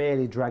it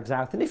really drags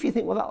out. And if you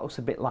think, well, that looks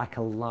a bit like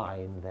a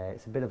line there,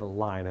 it's a bit of a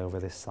line over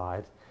this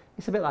side.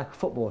 It's a bit like a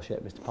football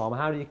shape, Mr. Palmer.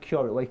 How do you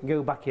cure it? Well, you can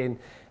go back in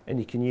and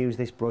you can use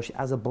this brush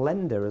as a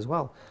blender as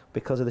well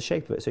because of the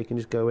shape of it. So you can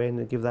just go in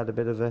and give that a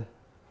bit of a...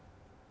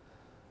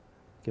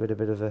 Give it a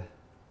bit of a...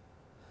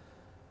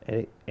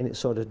 And it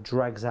sort of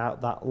drags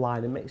out that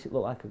line and makes it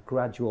look like a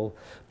gradual...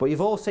 But you've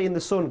all seen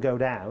the sun go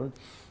down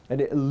and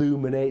it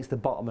illuminates the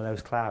bottom of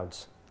those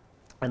clouds.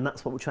 And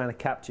that's what we're trying to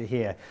capture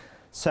here.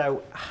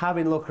 So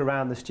having a look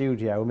around the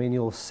studio, I mean,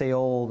 you'll see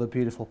all the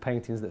beautiful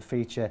paintings that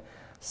feature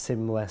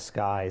similar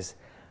skies.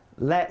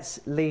 Let's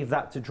leave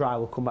that to dry.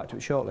 We'll come back to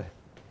it shortly.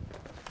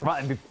 Right,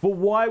 and before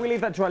why we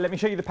leave that dry, let me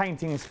show you the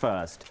paintings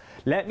first.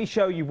 Let me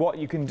show you what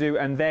you can do,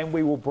 and then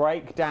we will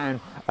break down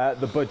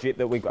the budget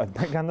that we've got.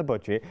 Break down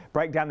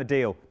the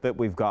deal that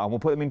we've got, and we'll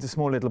put them into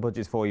small little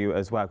budgets for you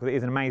as well, because it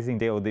is an amazing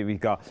deal that we've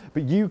got.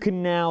 But you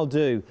can now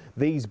do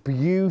these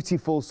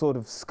beautiful sort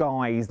of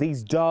skies,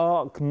 these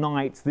dark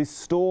nights, these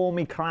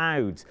stormy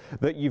clouds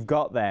that you've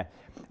got there.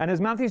 And as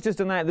Matthew's just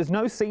done that, there's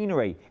no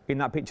scenery in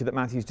that picture that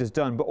Matthew's just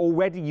done, but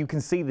already you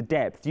can see the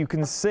depth. You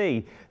can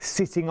see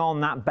sitting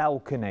on that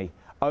balcony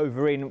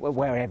over in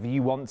wherever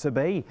you want to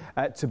be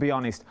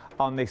honest,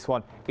 on this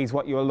one is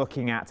what you're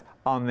looking at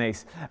on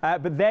this.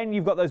 But then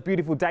you've got those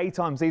beautiful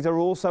daytimes. These are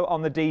also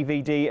on the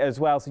DVD as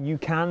well, so you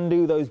can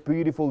do those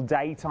beautiful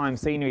daytime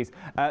sceneries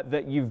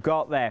that you've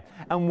got there.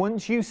 And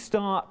once you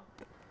start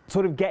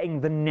sort of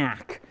getting the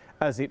knack,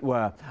 as it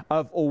were,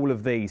 of all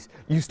of these,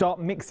 you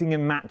start mixing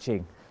and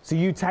matching. So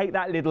you take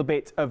that little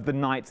bit of the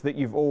night that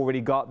you've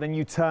already got, then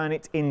you turn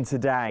it into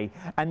day,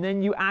 and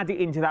then you add it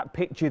into that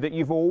picture that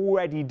you've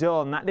already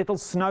done, that little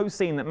snow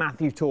scene that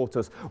Matthew taught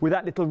us, with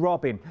that little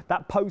robin,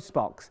 that post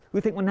box.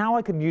 We think, well, now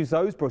I can use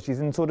those brushes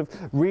and sort of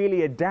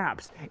really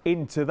adapt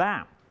into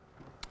that.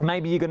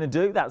 Maybe you're going to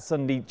do that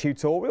Sunday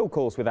tutorial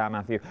course with our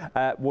Matthew,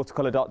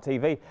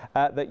 watercolour.tv,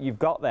 that you've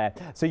got there.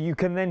 So you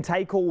can then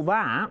take all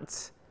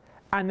that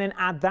and then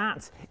add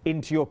that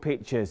into your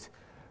pictures.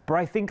 But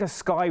I think a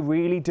sky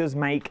really does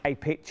make a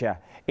picture.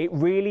 It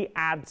really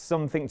adds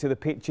something to the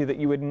picture that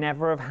you would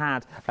never have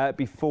had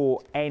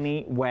before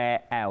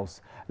anywhere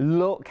else.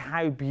 Look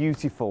how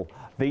beautiful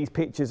these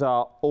pictures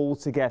are all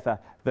together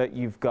that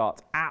you've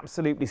got.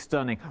 Absolutely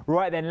stunning.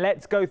 Right then,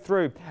 let's go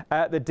through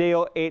the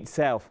deal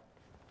itself.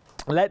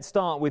 Let's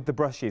start with the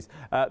brushes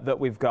that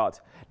we've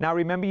got. Now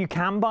remember, you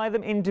can buy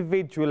them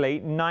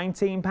individually.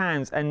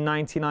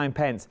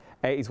 £19.99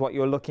 is what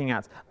you're looking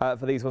at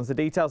for these ones. The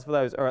details for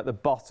those are at the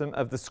bottom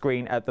of the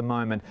screen at the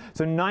moment.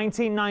 So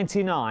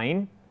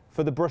 £19.99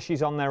 for the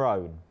brushes on their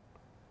own.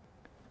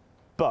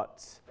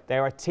 But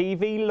they're a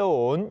TV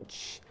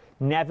launch,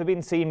 never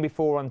been seen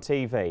before on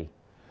TV.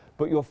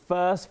 But your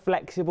first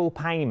flexible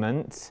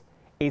payment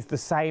is the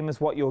same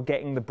as what you're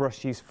getting the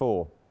brushes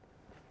for.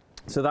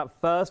 So that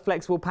first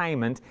flexible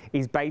payment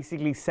is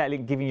basically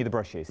giving you the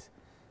brushes.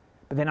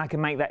 But then I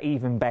can make that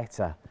even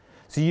better.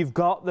 So you've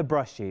got the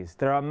brushes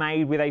that are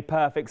made with a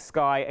perfect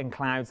sky and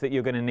clouds that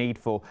you're going to need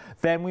for.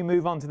 Then we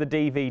move on to the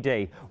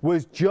DVD.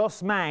 Was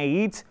just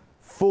made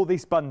for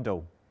this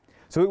bundle.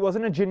 So it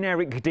wasn't a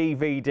generic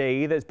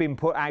DVD that's been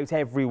put out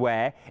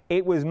everywhere.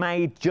 It was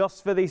made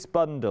just for this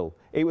bundle.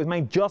 It was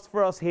made just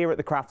for us here at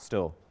the craft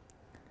store.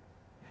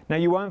 Now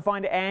you won't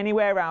find it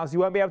anywhere else. You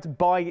won't be able to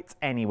buy it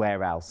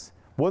anywhere else.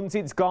 Once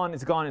it's gone,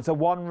 it's gone. It's a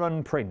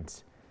one-run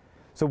print.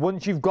 So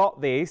once you've got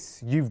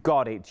this, you've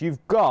got it.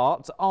 You've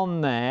got on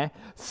there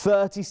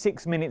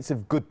 36 minutes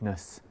of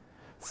goodness.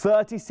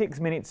 36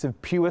 minutes of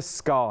pure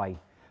sky.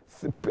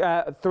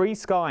 3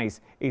 skies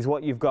is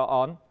what you've got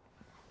on.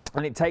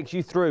 And it takes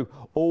you through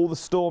all the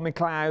stormy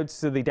clouds,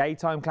 to the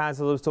daytime clouds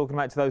that I was talking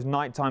about, to those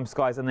nighttime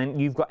skies, and then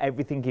you've got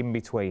everything in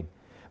between.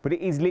 But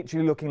it is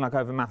literally looking like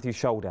over Matthew's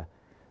shoulder.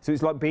 So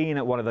it's like being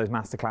at one of those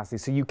masterclasses.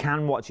 So you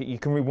can watch it, you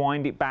can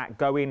rewind it back,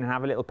 go in and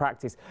have a little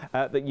practice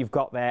that you've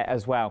got there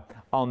as well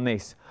on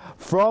this.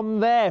 From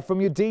there,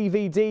 from your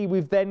DVD,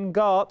 we've then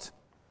got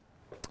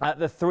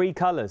the 3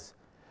 colours.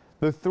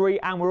 The 3,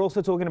 and we're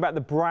also talking about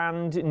the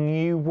brand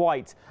new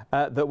white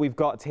that we've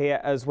got here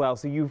as well.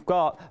 So you've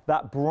got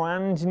that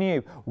brand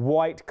new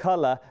white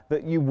colour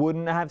that you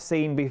wouldn't have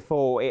seen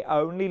before. It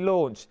only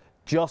launched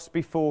just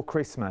before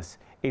Christmas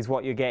is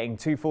what you're getting.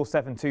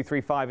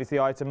 247235 is the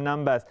item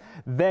numbers.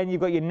 Then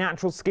you've got your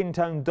natural skin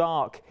tone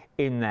dark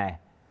in there.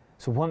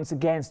 So once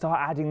again, start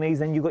adding these.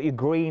 Then you've got your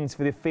greens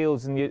for the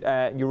fields and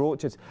your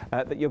orchards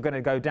that you're going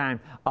to go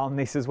down on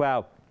this as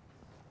well.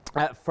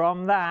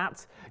 From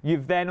that,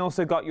 you've then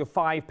also got your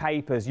 5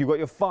 papers. You've got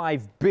your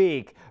 5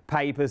 big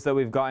papers that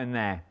we've got in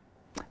there.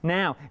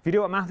 Now, if you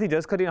do what Matthew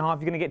does, cut it in half,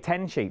 you're going to get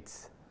 10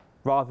 sheets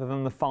rather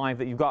than the 5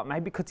 that you've got.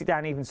 Maybe cut it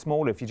down even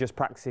smaller if you're just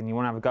practicing, you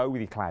want to have a go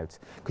with your clouds,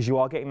 because you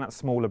are getting that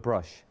smaller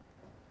brush.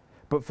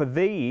 But for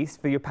these,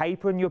 for your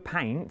paper and your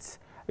paint,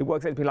 it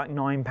works out to be like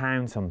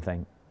 £9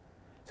 something.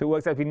 So it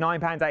works out to be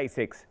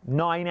 £9.86,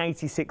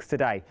 £9.86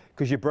 today,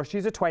 because your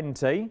brushes are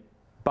 20,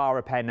 bar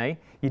a penny,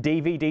 your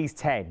DVD's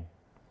 10.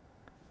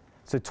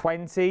 So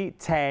 20,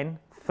 10,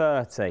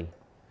 30.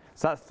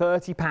 So that's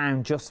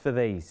 £30 just for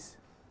these.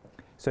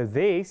 So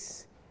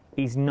this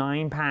is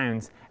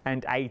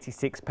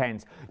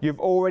 £9.86. You've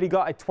already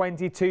got a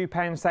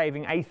 £22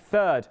 saving. A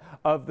third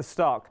of the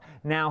stock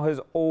now has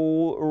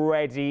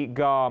already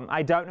gone.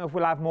 I don't know if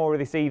we'll have more of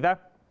this either.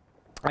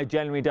 I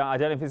generally don't. I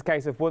don't know if it's a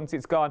case of once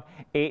it's gone,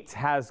 it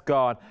has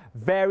gone.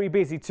 Very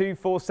busy.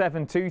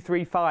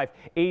 247235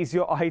 is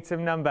your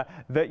item number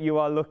that you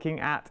are looking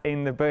at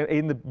in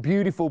the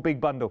beautiful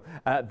big bundle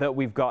that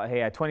we've got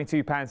here.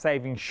 £22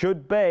 saving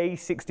should be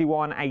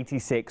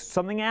 £61.86.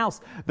 Something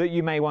else that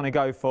you may want to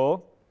go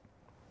for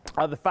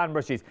are the fan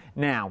brushes.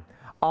 Now,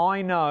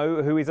 I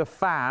know who is a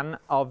fan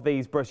of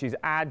these brushes.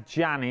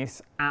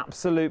 Janice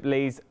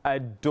absolutely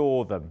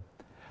adore them.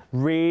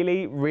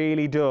 Really,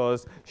 really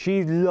does.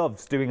 She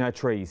loves doing her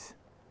trees.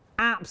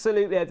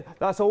 Absolutely.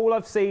 That's all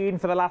I've seen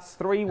for the last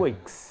 3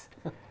 weeks.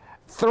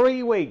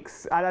 3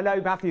 weeks. And I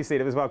know Matthew's seen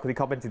them as well because he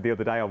commented the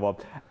other day on one.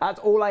 That's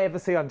all I ever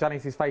see on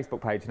Janice's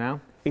Facebook page now.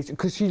 It's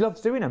because she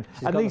loves doing them.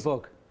 She's got the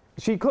bug.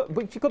 She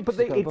could, but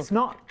it's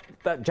not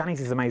that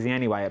Janice is amazing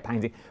anyway at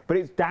painting, but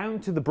it's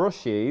down to the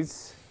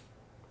brushes.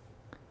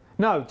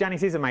 No,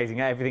 Janice is amazing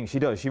at everything she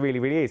does. She really,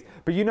 really is.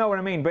 But you know what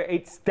I mean? But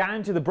it's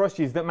down to the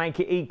brushes that make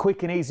it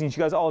quick and easy. And she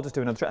goes, oh, I'll just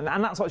do another trick.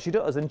 And that's what she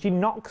does. And she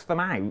knocks them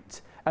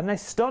out. And they're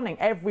stunning.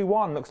 Every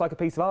one looks like a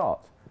piece of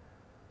art.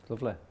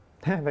 Lovely.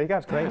 There you go.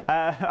 That's great.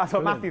 That's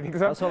what Matthew thinks.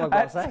 That's all I've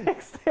got to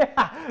say.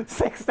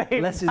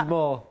 16. Less is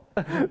more.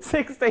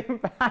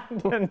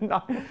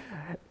 £16.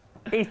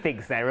 He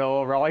thinks they're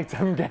all right,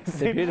 I'm guessing.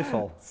 They're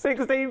beautiful.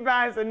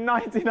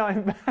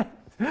 £16.99.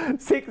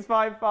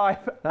 655.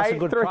 That's a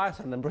good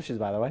price on them brushes,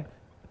 by the way.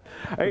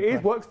 It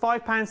is. Works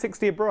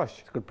 £5.60 a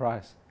brush. It's a good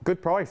price.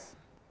 Good price.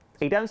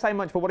 He don't say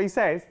much, but what he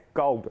says,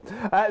 gold.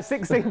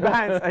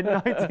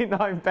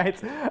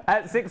 £16.99.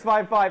 At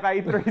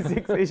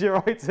 655836 is your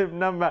item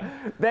number.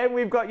 Then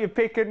we've got your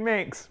pick and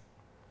mix.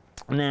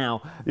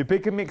 Now, your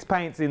pick and mix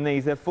paints in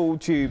these, they're full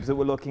tubes that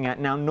we're looking at.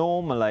 Now,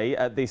 normally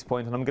at this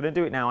point, and I'm going to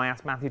do it now, I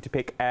asked Matthew to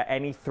pick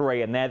any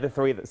 3, and they're the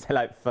 3 that sell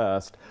out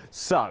first.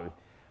 So,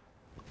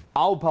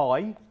 I'll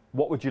buy.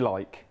 What would you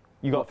like?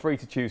 You got 3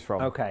 to choose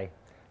from. Okay.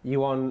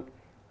 You want,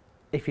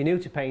 if you're new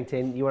to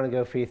painting, you want to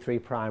go for your 3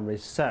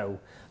 primaries. So,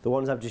 the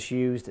ones I've just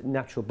used,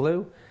 natural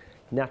blue,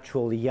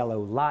 natural yellow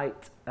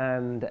light,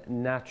 and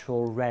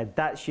natural red.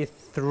 That's your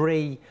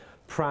 3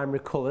 primary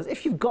colours.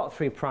 If you've got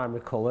 3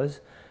 primary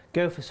colours,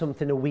 go for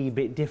something a wee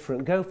bit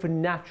different. Go for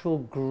natural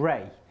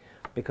grey,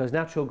 because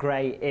natural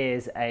grey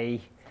is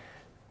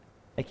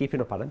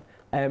keeping up, Adam.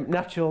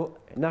 Natural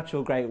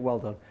grey, well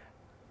done.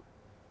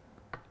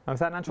 Oh, is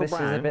that natural this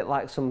brown? Is a bit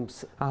like some.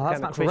 Oh, that's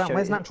natural brown.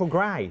 Where's natural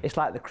grey? It's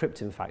like the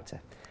Krypton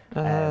factor.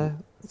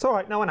 It's all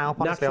right, no one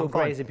help. Honestly, natural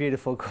grey is a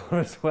beautiful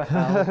colour as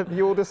well.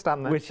 You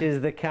understand that? Which is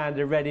the kind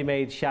of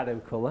ready-made shadow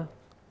colour.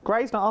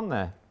 Grey's not on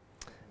there.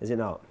 Is it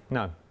not?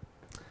 No.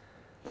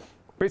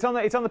 But it's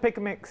on the pick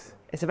and mix.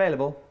 It's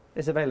available.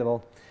 It's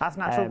available. That's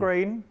natural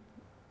green,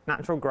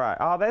 natural grey.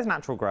 Oh, there's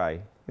natural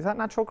grey. Is that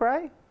natural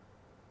grey?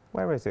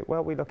 Where is it? Where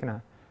are we looking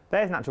at?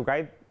 There's natural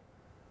grey.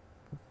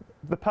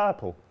 The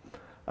purple.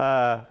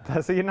 So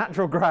your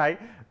natural grey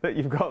that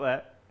you've got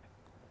there.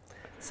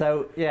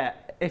 So, yeah,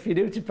 if you're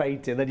new to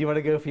painting, then you want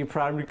to go for your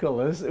primary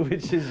colours,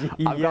 which is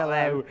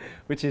yellow,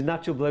 which is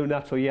natural blue,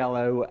 natural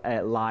yellow,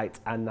 light,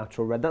 and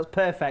natural red. That's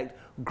perfect.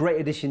 Great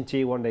addition to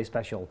your one-day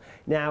special.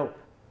 Now,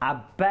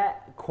 I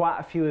bet quite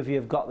a few of you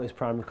have got those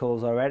primary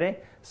colours already,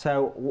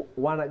 so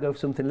why not go for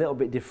something a little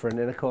bit different?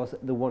 And of course,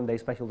 the one-day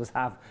special does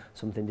have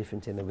something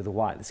different in there with the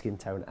white, the skin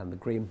tone, and the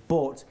green.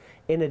 But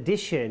in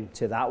addition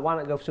to that, why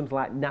not go for something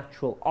like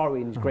natural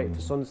orange, great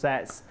for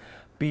sunsets.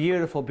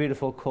 Beautiful,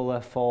 beautiful colour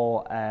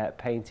for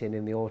painting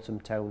in the autumn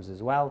tones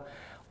as well.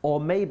 Or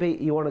maybe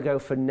you want to go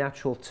for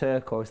natural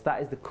turquoise.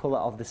 That is the colour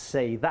of the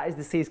sea. That is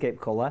the seascape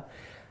colour.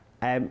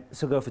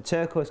 So go for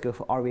turquoise, go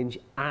for orange,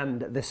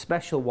 and the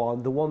special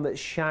one, the one that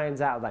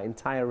shines out of that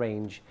entire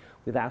range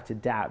without a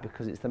doubt,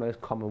 because it's the most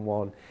common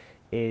one,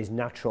 is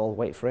natural,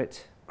 wait for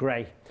it,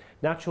 grey.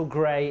 Natural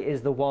grey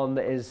is the one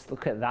that is,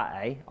 look at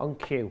that, on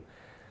cue.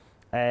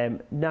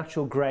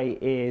 Natural grey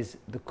is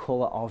the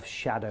colour of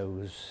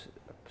shadows.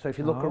 So if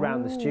you look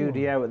around the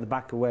studio at the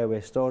back of where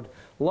we're stood,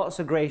 lots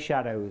of grey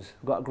shadows.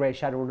 I've got a grey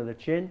shadow under the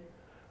chin.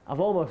 I've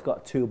almost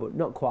got two, but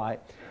not quite.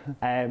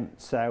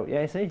 So,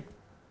 yeah, you see?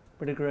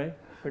 Pretty grey,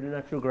 pretty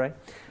natural grey.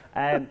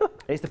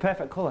 It's the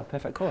perfect colour,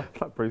 perfect colour.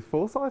 Like Bruce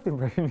Forsyth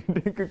impression.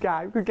 Good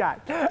guy, good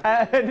guy.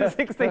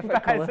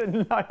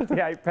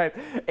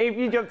 £16.98. If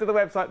you jump to the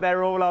website,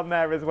 they're all on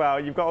there as well.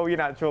 You've got all your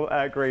natural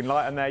green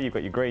light on there. You've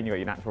got your green, you've got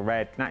your natural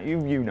red. Now,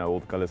 you know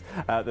all the colours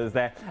that's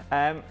there.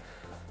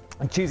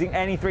 Choosing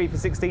any three for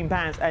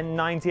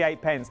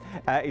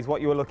 £16.98 is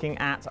what you're looking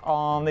at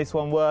on this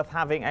one, worth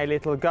having a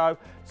little go.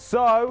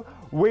 So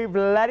we've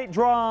let it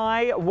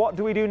dry. What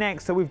do we do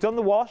next? So we've done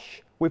the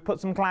wash. We've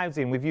put some clouds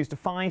in. We've used a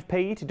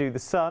 5p to do the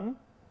sun.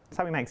 That's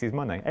how he makes his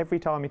money every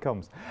time he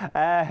comes.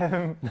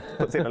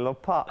 Puts it in a little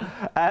pot.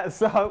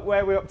 So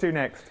where are we up to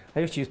next? I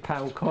used to use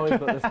pound coins,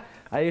 but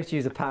I used to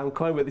use a pound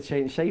coin, but they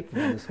changed shape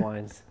of the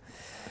swines.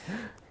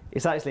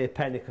 It's actually a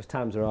penny because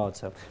times are hard.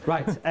 So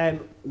right,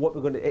 what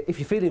we're going to, if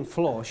you're feeling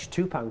flush,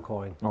 £2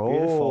 coin. Oh,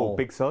 beautiful.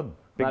 Big sun.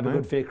 Big That'd moon. be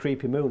good for your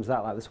creepy moons.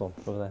 That like this one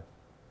over there.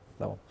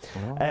 That one.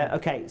 Oh.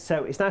 Okay,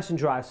 so it's nice and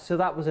dry. So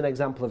that was an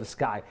example of a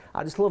sky.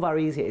 I just love how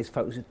easy it is,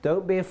 folks.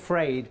 Don't be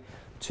afraid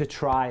to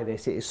try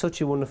this. It is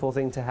such a wonderful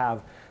thing to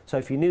have. So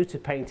if you're new to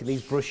painting,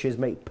 these brushes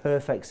make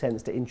perfect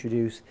sense to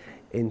introduce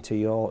into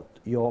your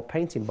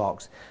painting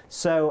box.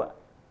 So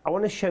I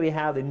want to show you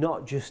how they're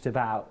not just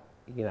about,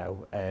 you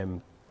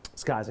know,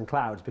 skies and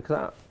clouds, because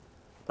I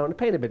want to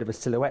paint a bit of a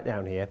silhouette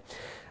down here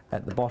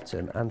at the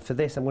bottom, and for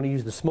this I'm going to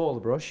use the smaller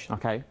brush.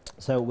 Okay.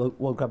 So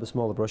we'll grab a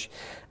smaller brush,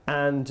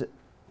 and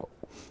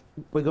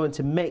we're going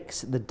to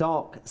mix the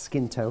dark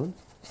skin tone,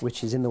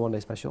 which is in the one day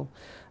special,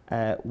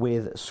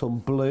 with some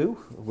blue,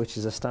 which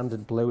is a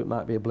standard blue. It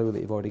might be a blue that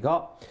you've already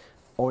got,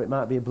 or it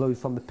might be a blue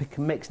from the Pick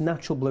and Mix.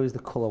 Natural blue is the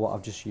colour what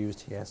I've just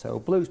used here. So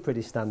blue's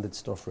pretty standard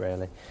stuff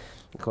really.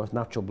 Of course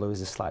natural blue is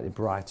a slightly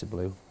brighter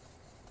blue.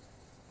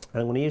 And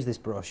I'm going to use this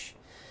brush,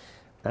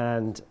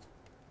 and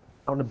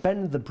I want to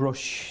bend the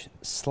brush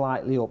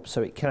slightly up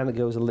so it kind of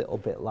goes a little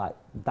bit like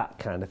that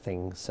kind of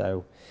thing,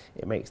 so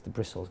it makes the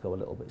bristles go a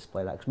little bit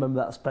splayed out. 'Cause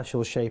remember that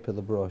special shape of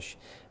the brush,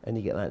 and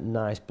you get that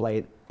nice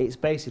blade. It's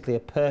basically a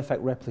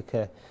perfect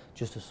replica,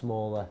 just a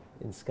smaller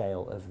in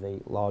scale of the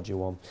larger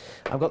one.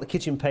 I've got the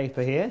kitchen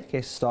paper here in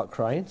case I start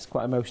crying. It's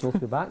quite emotional to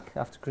be back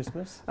after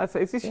Christmas.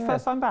 Is this your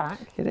first time back?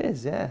 It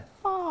is, yeah.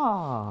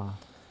 Ah.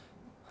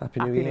 Happy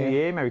New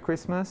Year, Merry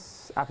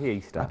Christmas, Happy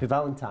Easter. Happy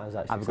Valentine's,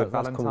 actually. Have a good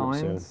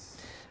Valentine's.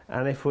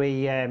 And if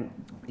we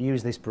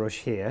use this brush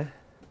here,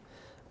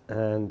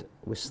 and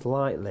we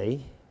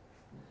slightly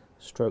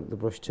stroke the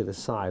brush to the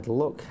side,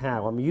 look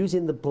how I'm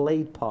using the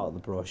blade part of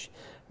the brush.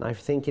 Now, if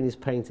you're thinking he's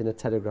painting a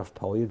telegraph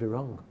pole, you'd be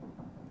wrong.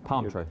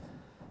 Palm tree.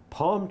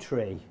 Palm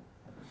tree.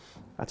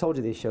 I told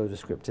you these shows were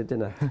scripted,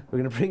 didn't I? We're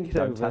going to bring it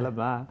over. Don't tell him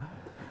that.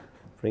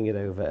 Bring it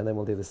over, and then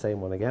we'll do the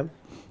same one again.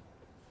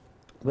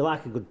 We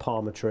like a good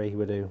Palmer tree,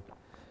 we do.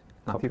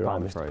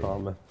 Copyright Mr.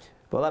 Palmer.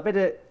 But that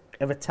bit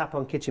of a tap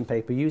on kitchen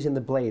paper using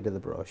the blade of the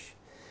brush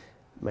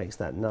makes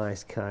that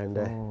nice kind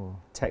of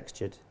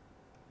textured.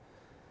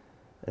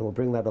 And we'll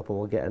bring that up and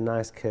we'll get a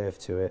nice curve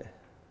to it.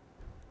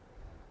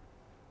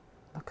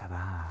 Look at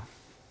that.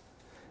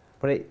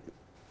 But it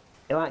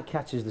like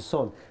catches the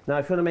sun. Now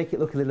if you want to make it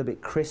look a little bit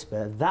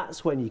crisper,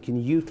 that's when you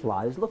can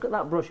utilise, look at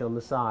that brush on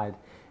the side.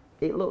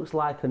 It looks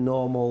like a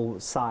normal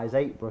size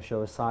 8 brush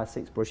or a size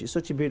 6 brush. It's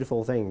such a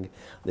beautiful thing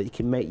that you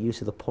can make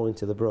use of the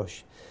point of the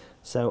brush.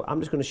 So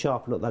I'm just going to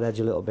sharpen up that edge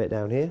a little bit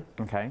down here.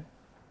 Okay.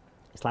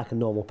 It's like a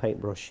normal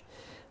paintbrush.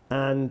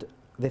 And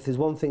if there's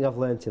one thing I've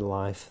learnt in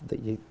life,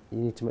 that you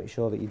need to make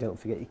sure that you don't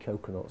forget your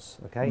coconuts,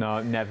 okay?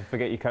 No, never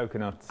forget your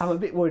coconuts. I'm a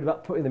bit worried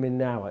about putting them in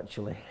now,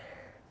 actually.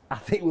 I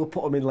think we'll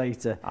put them in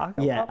later. I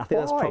think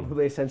that's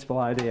probably a sensible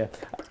idea.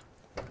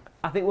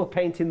 I think we'll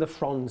paint in the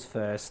fronds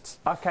first.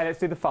 Okay, let's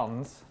do the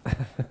fronds.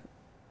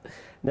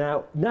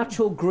 Now,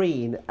 natural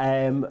green.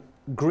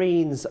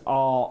 Greens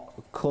are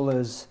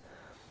colours.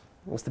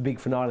 What's the big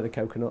finale of the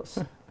coconuts?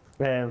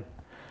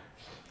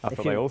 That's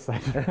what they all say.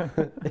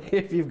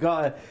 if you've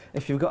got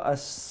a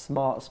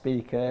smart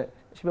speaker,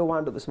 should we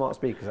wind up the smart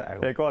speakers at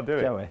home? Yeah, go on, do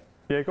it. Shall we?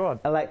 Yeah, go on.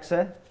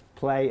 Alexa,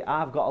 play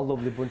I've Got a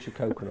Lovely Bunch of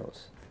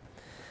Coconuts.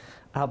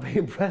 I'll be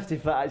impressed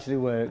if that actually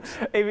works.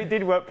 If it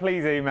did work,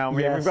 please email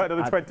me. Yes, We've got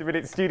another 20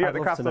 minutes,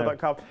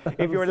 studio@thecraftstore.com.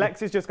 If your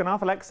Alexa's just gone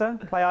off, Alexa,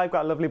 play I've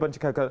Got a Lovely Bunch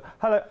of Coconuts.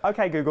 Hello,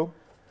 OK, Google.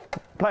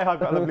 Play I've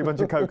Got a Lovely Bunch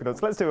of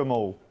Coconuts. Let's do them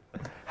all.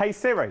 Hey,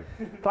 Siri,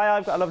 play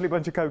I've Got a Lovely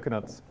Bunch of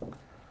Coconuts.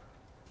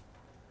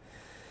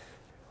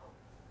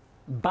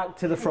 Back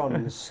to the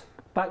fronds.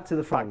 Back to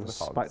the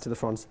fronds. Back to the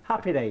fronds.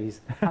 Happy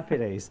days. Happy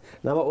days.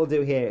 Now what we'll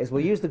do here is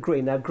we'll use the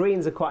green. Now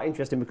greens are quite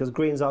interesting because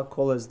greens are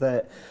colours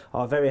that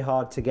are very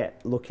hard to get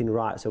looking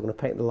right. So we're going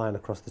to paint the line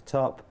across the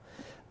top,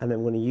 and then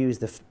we're going to use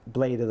the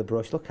blade of the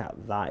brush. Look at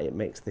that. It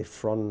makes the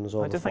fronds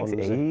or It the just makes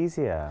fronds. it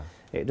easier.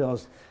 It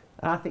does.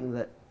 I think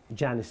that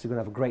Janice is going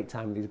to have a great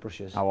time with these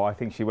brushes. Oh, I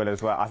think she will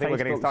as well. I think we're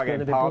going to start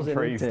getting be palm buzzing,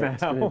 trees isn't it?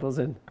 It's going to be now.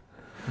 buzzing.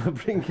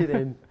 Bring it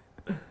in.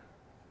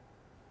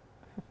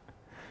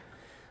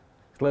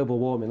 Global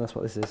warming, that's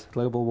what this is.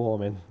 Global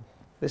warming.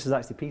 This is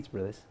actually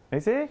Peterborough, this.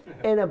 Is it?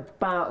 In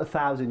about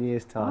 1,000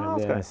 years' time. Oh, I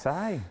was going to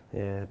say.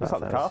 Yeah, It's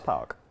like the car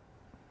park.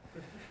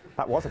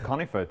 That was a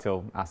conifer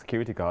till our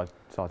security guard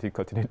started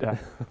cutting it down.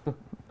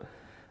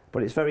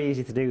 But it's very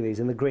easy to do these,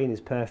 and the green is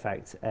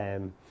perfect.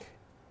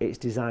 It's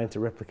designed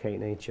to replicate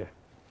nature.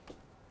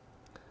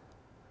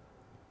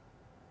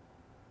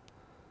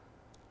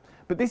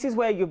 But this is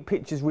where your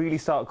pictures really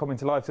start coming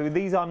to life. So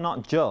these are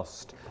not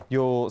just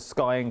your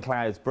sky and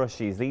clouds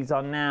brushes. These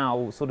are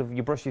now sort of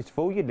your brushes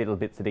for your little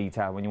bits of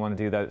detail when you want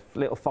to do those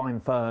little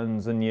fine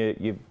ferns and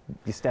your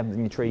stems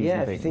and your trees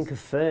Yeah, and if you things. think of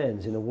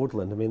ferns in a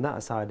woodland, I mean,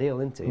 that's ideal,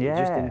 isn't it? Yeah.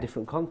 Just in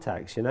different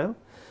contexts, you know?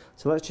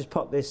 So let's just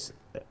pop this,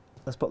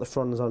 let's put the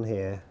fronds on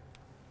here.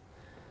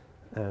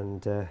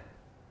 And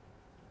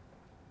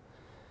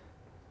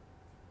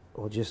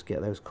we'll just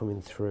get those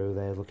coming through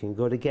there, looking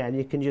good. Again,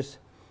 you can just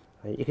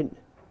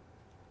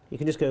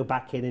go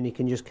back in and you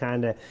can just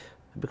kind of,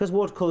 because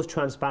watercolour's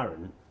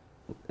transparent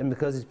and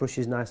because this brush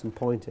is nice and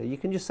pointy, you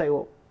can just say,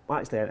 well,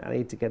 actually, I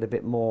need to get a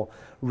bit more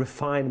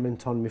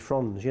refinement on my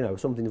fronds, you know,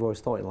 something you've always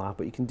thought in life,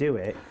 but you can do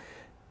it,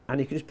 and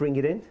you can just bring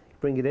it in,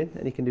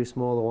 and you can do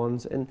smaller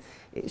ones, and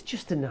it's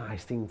just a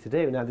nice thing to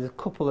do. Now, there's a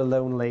couple of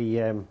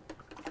lonely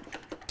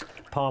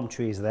palm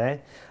trees there.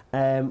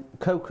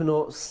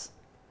 Coconuts,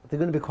 they're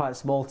going to be quite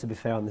small, to be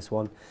fair, on this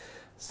one,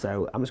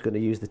 so I'm just going to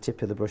use the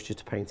tip of the brush just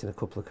to paint in a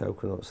couple of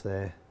coconuts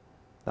there.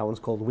 That one's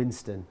called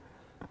Winston,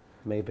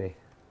 maybe.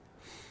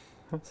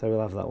 So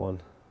we'll have that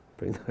one.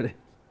 Bring that in.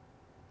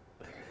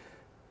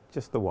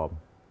 Just the one.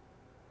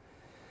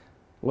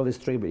 Well, there's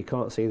three, but you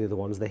can't see the other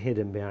ones. They're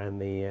hidden behind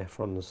the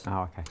fronds.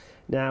 Oh, okay.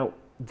 Now,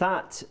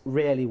 that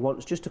really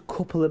wants just a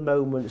couple of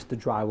moments to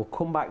dry. We'll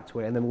come back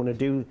to it, and then we're going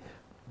to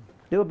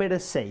do a bit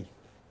of sea.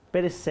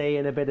 Bit of sea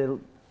and a bit of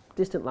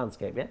distant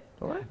landscape, yeah?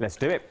 All right. Let's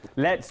do it.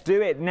 Let's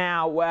do it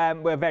now.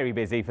 We're very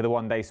busy for the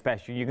one-day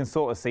special. You can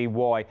sort of see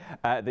why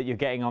that you're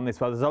getting on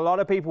this one. There's a lot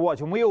of people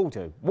watching. We all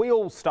do. We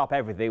all stop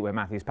everything when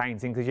Matthew's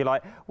painting because you're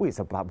like, oh, it's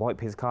a black-white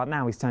piece of card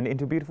now. He's turned it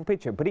into a beautiful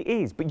picture. But it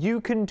is. But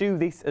you can do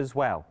this as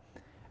well.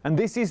 And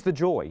this is the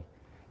joy.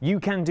 You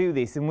can do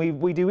this, and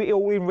we do it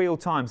all in real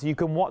time. So you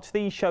can watch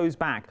these shows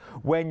back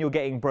when you're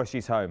getting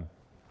brushes home,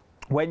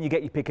 when you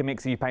get your pick and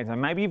mix of your paint home.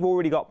 Maybe you've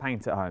already got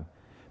paint at home,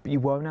 but you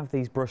won't have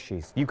these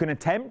brushes. You can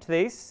attempt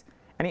this,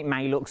 and it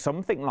may look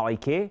something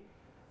like it,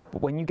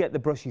 but when you get the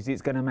brushes,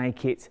 it's going to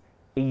make it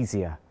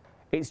easier.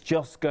 It's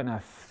just going to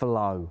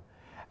flow.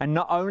 And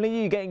not only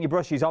are you getting your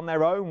brushes on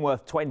their own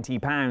worth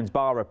 £20,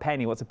 bar a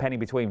penny, what's a penny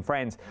between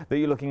friends, that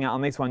you're looking at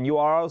on this one, you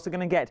are also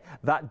going to get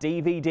that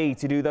DVD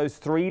to do those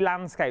 3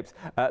 landscapes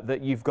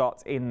that you've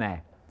got in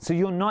there. So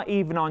you're not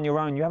even on your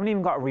own. You haven't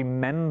even got to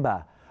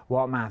remember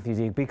what Matthew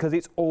did because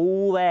it's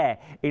all there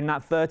in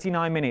that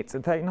 36 minutes, a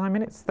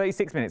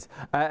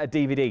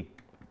DVD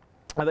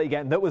that you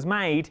get that was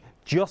made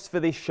just for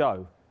this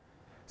show.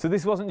 So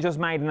this wasn't just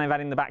made and they've had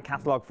it in the back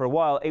catalogue for a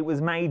while. It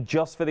was made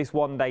just for this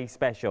one-day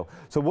special.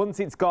 So once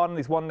it's gone,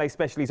 this one-day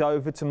special is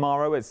over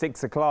tomorrow at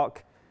 6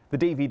 o'clock. The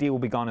DVD will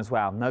be gone as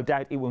well. No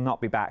doubt it will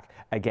not be back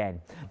again.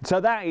 So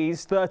that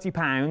is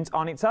 £30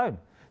 on its own.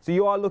 So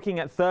you are looking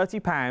at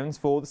 £30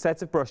 for the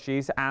set of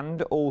brushes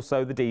and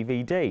also the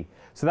DVD.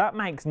 So that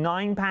makes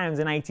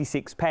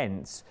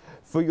 £9.86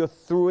 for your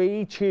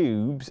 3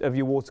 tubes of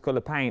your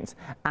watercolour paints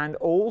and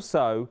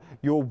also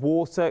your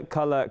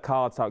watercolour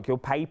cardstock, your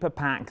paper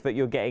pack that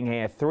you're getting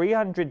here,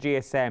 300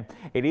 GSM.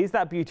 It is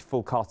that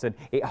beautiful cotton.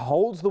 It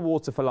holds the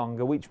water for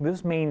longer, which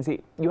just means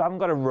you haven't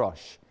got to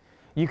rush.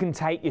 You can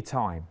take your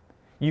time.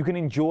 You can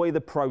enjoy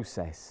the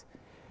process.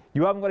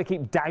 You haven't got to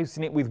keep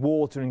dousing it with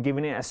water and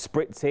giving it a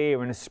spritz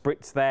here and a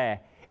spritz there.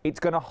 It's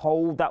going to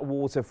hold that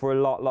water for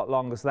a lot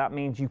longer, so that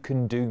means you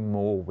can do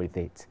more with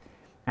it.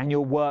 And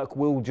your work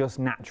will just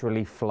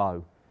naturally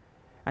flow.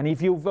 And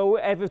if you've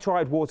ever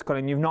tried watercolour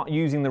and you're not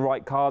using the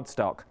right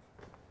cardstock,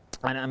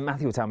 and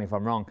Matthew will tell me if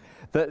I'm wrong,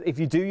 that if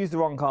you do use the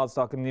wrong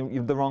cardstock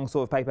and the wrong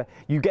sort of paper,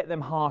 you get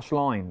them harsh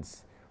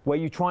lines where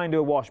you try and do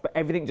a wash, but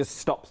everything just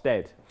stops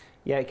dead.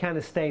 Yeah, it kind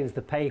of stains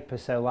the paper,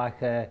 so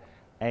like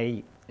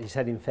you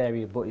said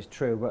inferior, but it's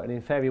true, but an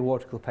inferior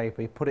watercolour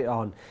paper, you put it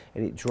on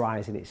and it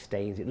dries and it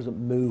stains. It doesn't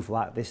move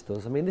like this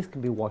does. I mean, this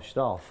can be washed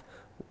off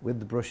with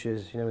the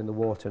brushes, you know, in the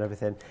water and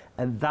everything,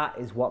 and that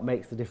is what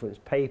makes the difference.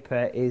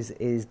 Paper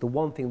is the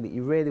one thing that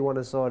you really want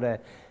to sort of,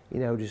 you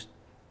know, just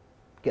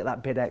get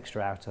that bit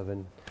extra out of,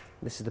 and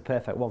this is the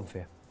perfect one for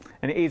you.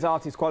 And it is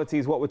artist quality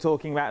is what we're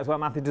talking about as well.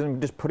 Matthew doesn't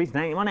just put his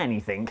name on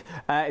anything.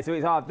 So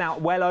it's art. Now,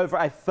 well over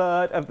a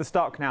third of the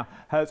stock now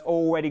has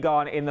already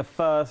gone in the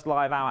first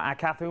live hour. Our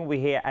Catherine will be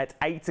here at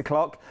 8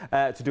 o'clock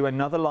to do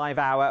another live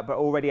hour, but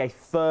already a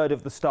third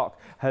of the stock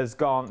has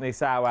gone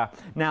this hour.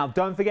 Now,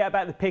 don't forget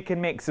about the pick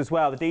and mix as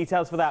well. The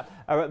details for that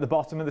are at the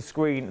bottom of the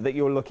screen that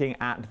you're looking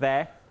at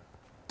there.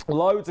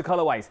 Loads of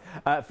colourways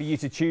for you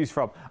to choose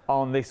from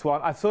on this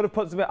one. I've sort of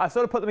put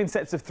them in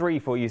sets of 3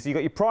 for you. So you've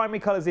got your primary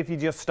colours if you're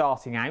just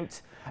starting out,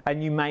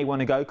 and you may want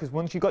to go, because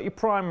once you've got your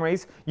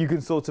primaries, you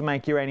can sort of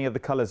make your any other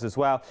colours as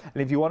well.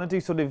 And if you want to do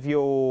sort of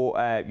your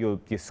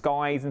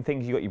skies and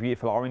things, you've got your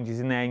beautiful oranges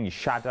in there and your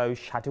shadows,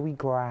 shadowy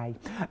grey.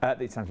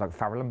 It sounds like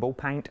Farrell and Ball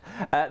paint.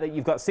 That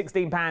you've got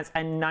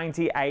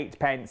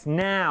 £16.98.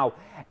 Now,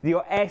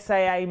 your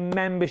SAA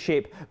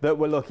membership that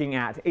we're looking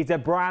at is a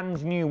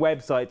brand new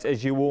website,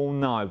 as you all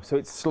know. So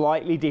it's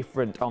slightly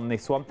different on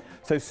this one.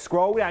 So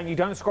scroll down. You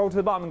don't scroll to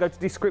the bottom and go to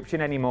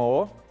description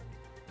anymore.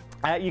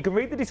 You can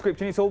read the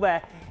description, it's all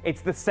there.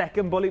 It's the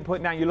second bullet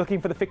point down. You're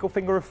looking for the fickle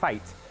finger of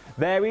fate.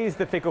 There is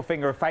the fickle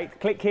finger of fate.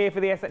 Click here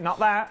for the not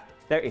that.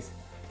 There it is.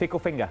 Fickle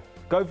finger.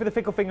 Go for the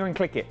fickle finger and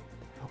click it.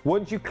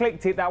 Once you've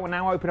clicked it, that will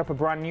now open up a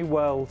brand new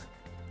world.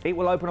 It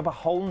will open up a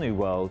whole new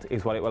world,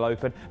 is what it will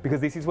open, because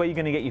this is where you're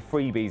going to get your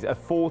freebies, of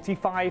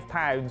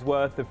 £45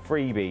 worth of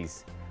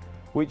freebies.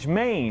 Which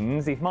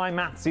means, if my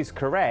maths is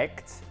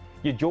correct,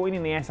 you're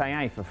joining the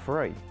SAA for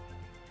free.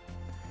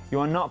 You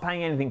are not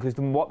paying anything, because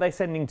what they're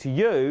sending to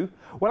you,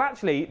 well,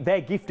 actually,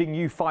 they're gifting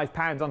you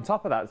 £5 on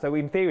top of that. So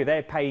in theory,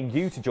 they're paying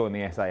you to join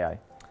the SAA.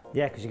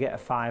 Yeah, because you get a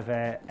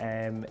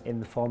 £5 in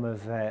the form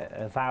of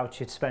a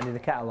voucher to spend in the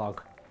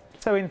catalogue.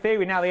 So in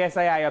theory, now the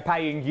SAA are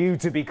paying you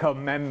to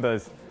become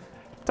members.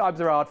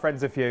 Times are hard,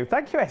 friends are few.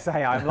 Thank you, SAA.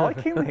 I'm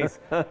liking this.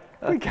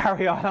 We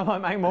carry on. I might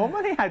make more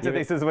money out of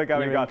this as we're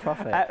going on.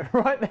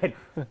 Right then.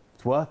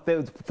 It's worth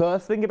it.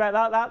 First thing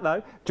about that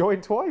though,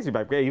 join twice, you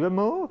might get even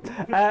more.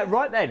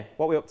 Right then,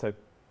 what are we up to?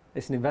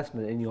 It's an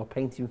investment in your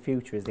painting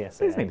future, is the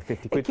SAA. Isn't it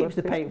 50 quid? It keeps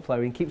the paint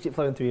flowing, keeps it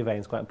flowing through your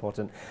veins, quite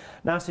important.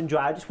 Nice and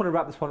dry. I just want to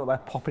wrap this one up by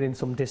popping in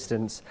some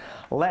distance.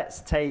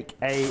 Let's take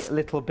a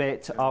little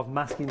bit of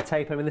masking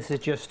tape. I mean, this is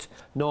just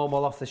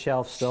normal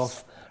off-the-shelf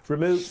stuff.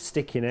 Remove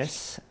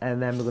stickiness,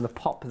 and then we're going to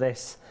pop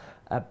this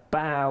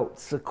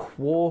about a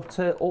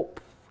quarter up,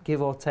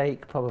 give or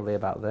take, probably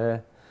about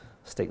there.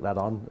 Stick that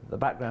on. The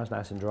background's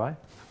nice and dry.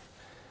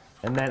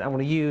 And then I'm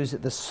going to use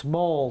the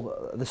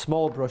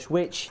small brush,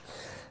 which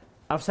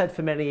I've said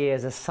for many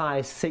years a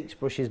size 6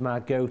 brush is my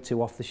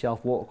go-to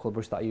off-the-shelf watercolour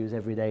brush that I use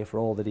every day for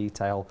all the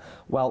detail.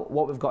 Well,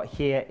 what we've got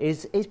here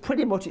is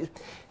pretty much,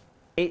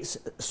 it's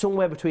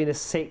somewhere between a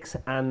 6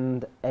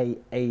 and a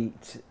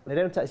 8. They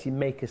don't actually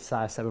make a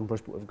size 7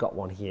 brush, but we've got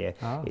one here.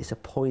 Oh. It's a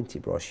pointy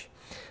brush,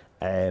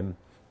 but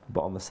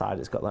on the side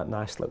it's got that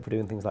nice slope for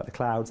doing things like the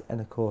clouds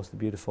and of course the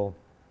beautiful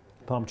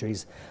palm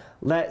trees.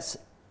 Let's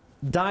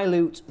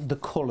dilute the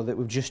colour that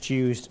we've just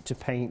used to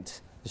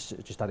paint,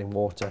 just adding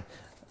water,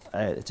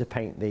 to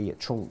paint the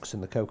trunks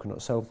and the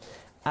coconut. So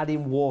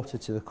adding water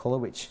to the colour,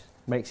 which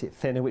makes it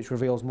thinner, which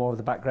reveals more of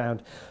the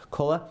background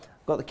colour.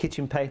 Got the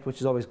kitchen paper,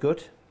 which is always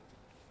good.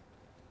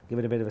 Give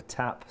it a bit of a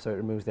tap so it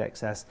removes the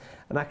excess.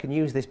 And I can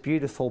use this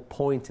beautiful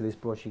point of this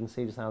brush, you can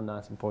see just how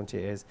nice and pointy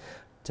it is,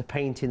 to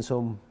paint in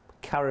some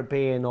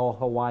Caribbean or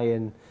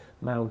Hawaiian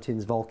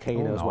mountains,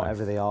 volcanoes, nice.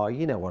 Whatever they are.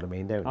 You know what I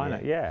mean, don't you? I know,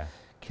 yeah.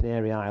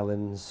 Canary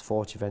Islands,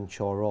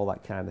 Forteventura, all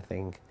that kind of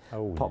thing.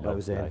 Oh, pop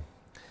those in.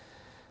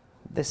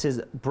 This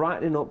is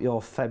brightening up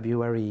your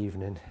February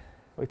evening.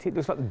 It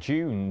looks like the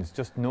dunes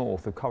just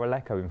north of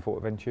Coroleco in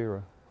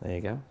Forteventura. There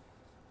you go.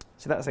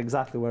 So that's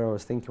exactly where I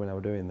was thinking when I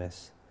was doing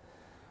this.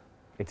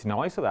 It's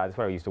nice of that. It's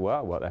where I used to work.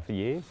 I worked there for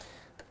years.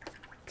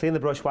 Clean the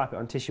brush, wipe it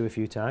on tissue a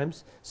few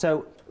times.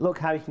 So look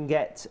how you can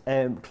get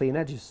clean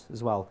edges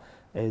as well.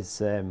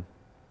 Is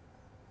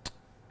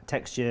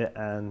texture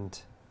and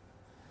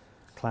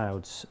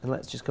clouds. And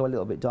let's just go a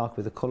little bit dark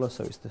with the colour,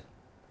 so it's the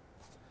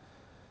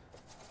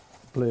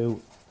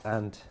blue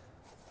and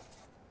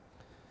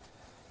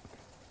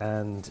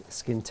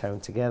skin tone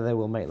together.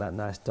 We'll make that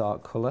nice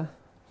dark colour.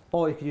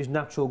 Or you could use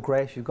natural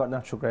grey if you've got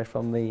natural grey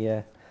from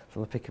the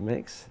pick and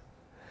mix.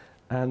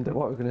 And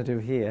what we're going to do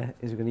here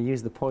is we're going to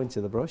use the point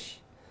of the brush.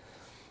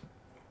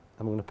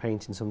 And we're going to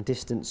paint in some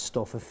distant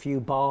stuff, a few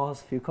bars,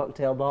 a few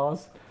cocktail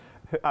bars.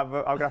 I'm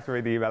going to have to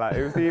read the email out.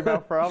 Who's the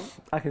email from?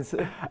 I can see.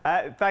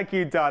 Thank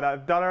you,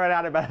 Donna. Donna and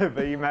Annabelle have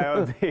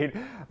emailed in.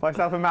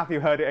 Myself and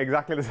Matthew heard it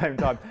exactly at the same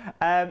time.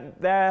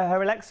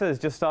 Her Alexa has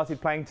just started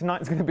playing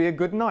Tonight's Going to Be a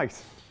Good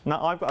Night.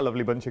 Now, I've got a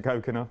lovely bunch of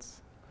coconuts.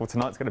 Well,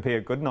 tonight's going to be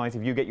a good night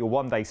if you get your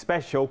one-day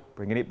special,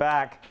 bringing it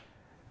back.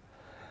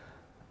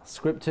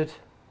 Scripted.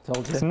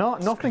 Told you. It's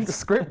not, nothing's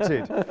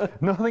scripted.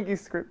 Nothing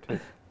is scripted.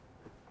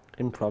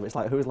 Improv. It's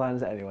like, whose line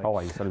is it anyway? Oh,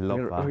 I used to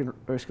love that.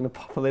 We're just going to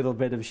pop a little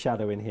bit of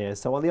shadow in here.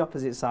 So on the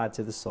opposite side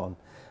to the sun,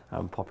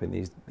 I'm popping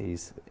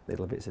these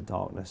little bits of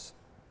darkness.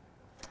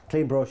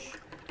 Clean brush.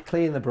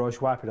 Clean the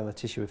brush, wipe it on the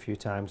tissue a few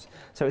times.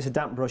 So it's a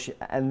damp brush,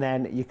 and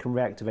then you can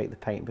reactivate the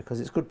paint because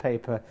it's good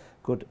paper,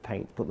 good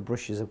paint, but the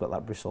brushes have got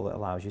that bristle that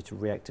allows you to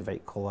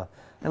reactivate colour.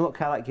 And look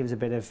how that gives a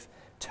bit of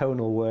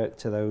tonal work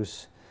to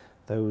those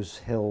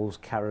hills,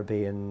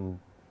 Caribbean,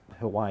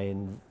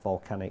 Hawaiian,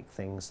 volcanic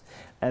things.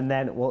 And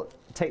then we'll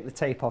take the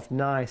tape off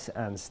nice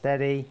and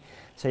steady.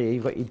 So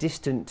you've got your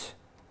distant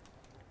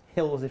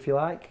hills, if you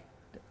like,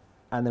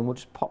 and then we'll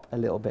just pop a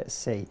little bit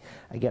C.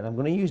 Again, I'm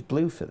going to use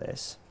blue for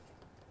this.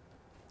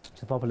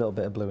 So pop a little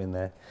bit of blue in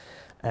there.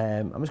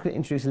 I'm just going to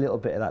introduce a little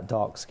bit of that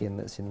dark skin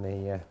that's in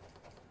the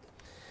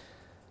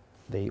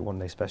One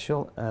Day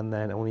Special, and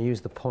then I want to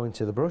use the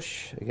point of the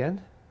brush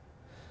again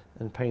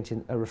and paint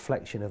in a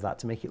reflection of that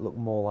to make it look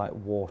more like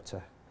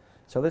water.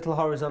 So little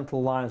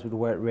horizontal lines would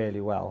work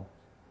really well.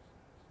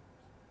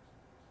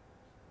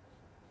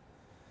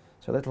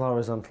 So little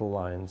horizontal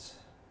lines.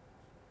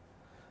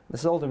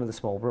 This is all done with a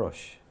small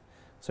brush,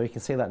 so you can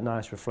see that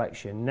nice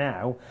reflection.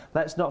 Now,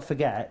 let's not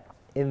forget,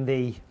 in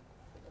the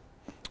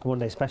One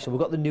Day Special,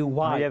 we've got the new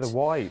white. Oh, yeah, the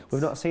white.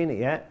 We've not seen it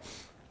yet.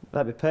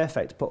 That'd be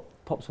perfect. But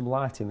pop some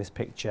light in this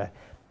picture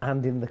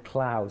and in the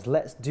clouds.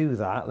 Let's do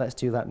that. Let's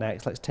do that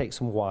next. Let's take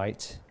some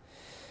white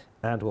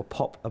and we'll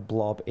pop a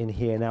blob in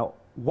here. Now,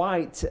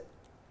 white,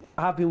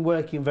 I've been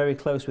working very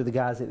close with the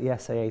guys at the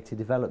SAA to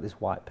develop this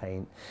white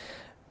paint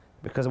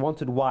because I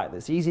wanted white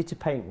that's easy to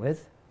paint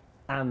with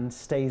and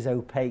stays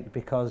opaque,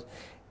 because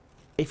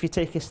if you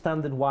take a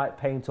standard white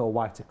paint or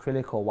white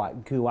acrylic or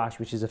white gouache,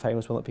 which is a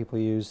famous one that people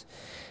use,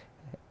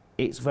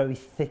 it's very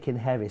thick and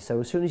heavy. So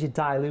as soon as you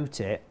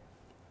dilute it,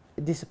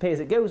 it disappears.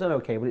 It goes on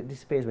okay, but it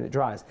disappears when it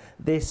dries.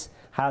 This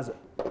has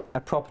a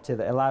property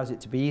that allows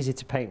it to be easy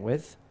to paint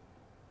with,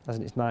 as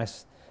it's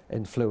nice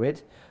and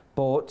fluid,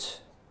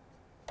 but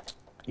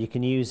you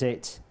can use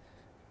it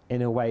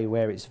in a way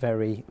where it's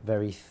very,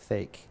 very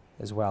thick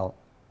as well,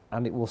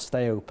 and it will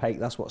stay opaque.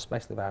 That's what's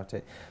special about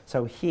it.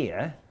 So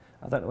here,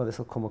 I don't know whether this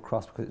will come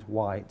across because it's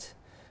white,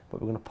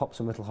 but we're going to pop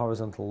some little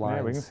horizontal lines.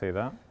 Yeah, we can see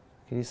that.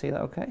 Can you see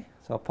that okay?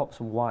 So I'll pop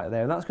some white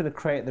there, and that's going to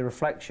create the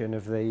reflection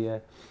of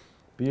the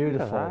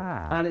beautiful.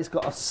 And it's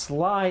got a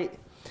slight,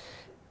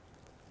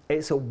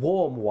 it's a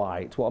warm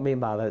white. What I mean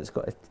by that, it's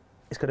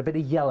got a bit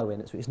of yellow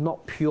in it, so it's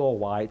not pure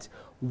white.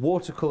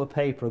 Watercolour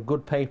paper, a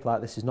good paper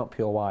like this, is not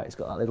pure white. It's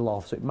got that little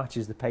off, so it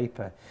matches the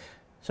paper.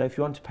 So if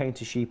you want to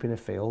paint a sheep in a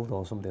field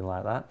or something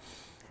like that,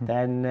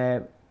 then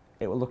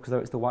it will look as though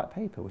it's the white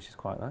paper, which is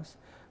quite nice.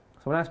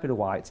 So a nice bit of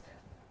white.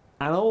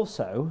 And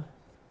also,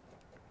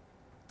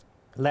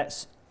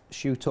 let's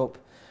shoot up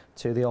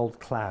to the old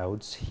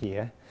clouds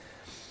here,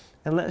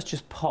 and let's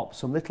just pop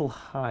some little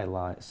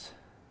highlights.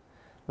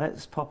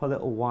 Let's pop a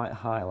little white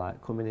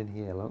highlight coming in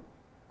here, look,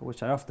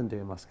 which I often do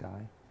in my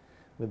sky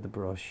with the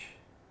brush.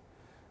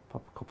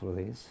 Pop a couple of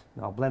these.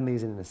 Now I'll blend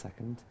these in a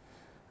second.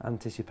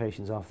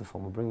 Anticipation's half the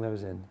fun. We'll bring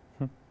those in.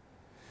 We'll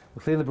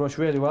clean the brush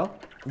really well,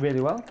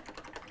 really well.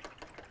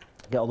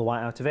 Get all the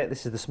white out of it.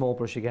 This is the small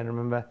brush again,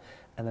 remember?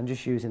 And then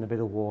just using a bit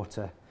of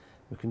water,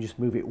 we can just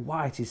move it.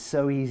 White is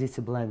so easy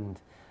to blend,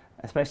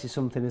 especially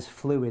something as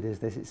fluid as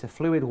this. It's a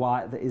fluid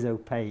white that is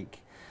opaque,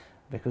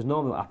 because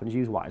normally what happens,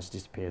 you use white, it just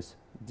disappears.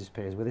 It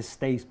disappears. But this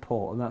stays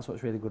put, and that's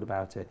what's really good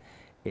about it.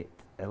 It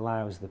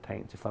allows the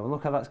paint to flow. And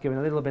look how that's giving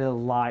a little bit of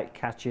light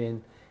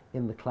catching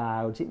in the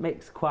clouds. It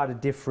makes quite a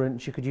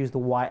difference. You could use the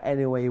white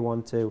any way you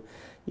want to.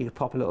 You could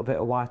pop a little bit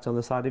of white on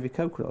the side of your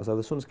coconut as though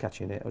the sun's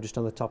catching it, or just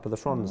on the top of the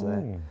fronds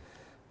there.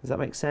 Does that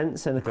make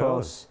sense? And of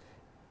course,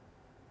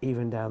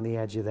 even down the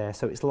edge of there.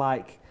 So it's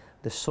like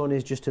the sun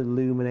is just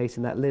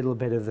illuminating that little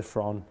bit of the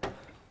frond.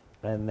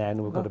 And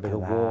then we've got a bit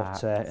of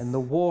water, and the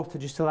water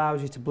just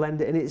allows you to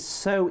blend it. And it's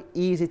so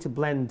easy to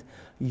blend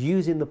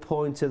using the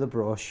point of the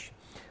brush.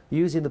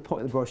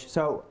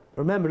 So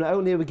remember, not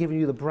only are we giving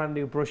you the brand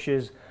new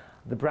brushes,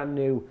 the brand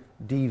new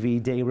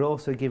DVD, we're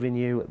also giving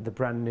you the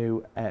brand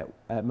new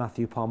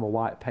Matthew Palmer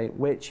white paint,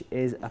 which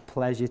is a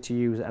pleasure to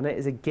use, and it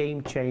is a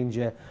game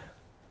changer.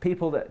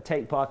 People that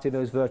take part in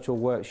those virtual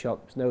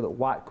workshops know that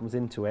white comes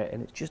into it,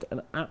 and it's just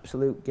an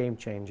absolute game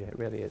changer. It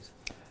really is.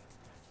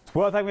 It's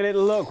worth having a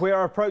little look. We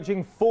are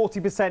approaching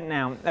 40%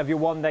 now of your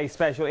One Day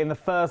Special. In the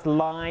first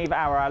live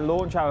hour, our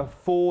launch hour,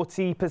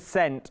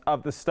 40%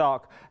 of the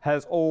stock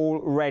has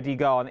already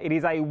gone. It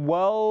is a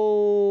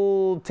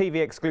World TV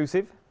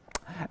exclusive.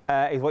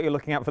 Is what you're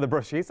looking at for the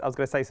brushes. I was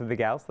going to say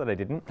something else that I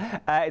didn't.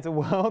 It's a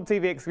World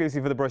TV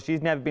exclusive for the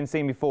brushes, never been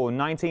seen before.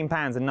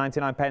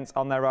 £19.99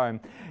 on their own.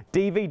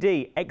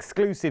 DVD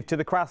exclusive to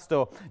the craft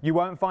store. You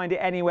won't find it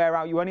anywhere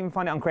else. You won't even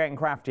find it on Create and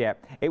Craft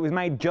yet. It was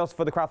made just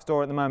for the craft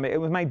store at the moment. It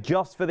was made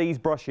just for these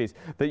brushes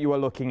that you are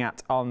looking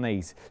at on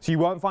these. So you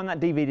won't find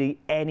that DVD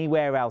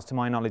anywhere else, to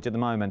my knowledge, at the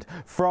moment.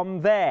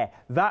 From there,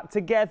 that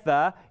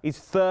together is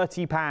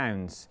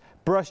 £30.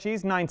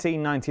 Brushes,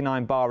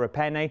 £19.99 bar a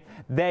penny.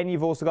 Then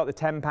you've also got the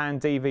 £10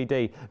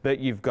 DVD that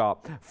you've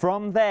got.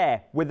 From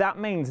there, with that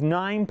means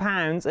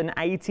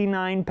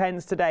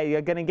 £9.89 today,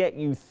 you're going to get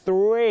you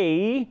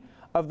 3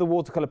 of the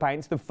watercolour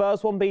paints. The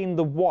first one being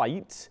the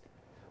white,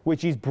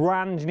 which is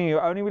brand new,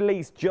 only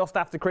released just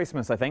after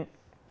Christmas, I think.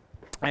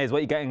 Is what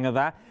you're getting of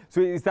that. So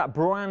it's that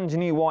brand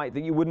new white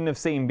that you wouldn't have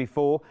seen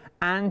before.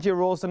 And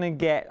you're also going to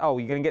get, you're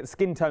going to get the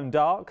skin tone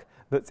dark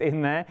that's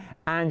in there.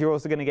 And you're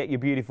also going to get your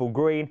beautiful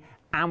green.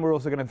 And we're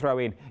also going to throw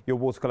in your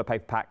watercolour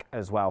paper pack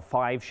as well.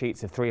 5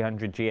 sheets of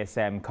 300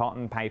 GSM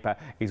cotton paper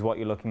is what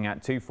you're looking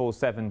at.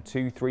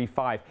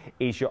 247235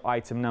 is your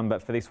item number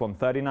for this one.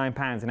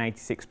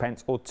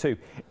 £39.86 or 2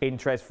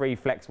 interest-free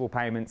flexible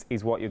payments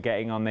is what you're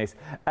getting on this.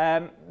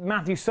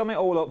 Matthew, sum it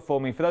all up for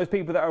me. For those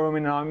people that are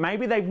roaming around,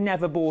 maybe they've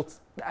never bought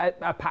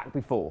a pack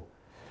before.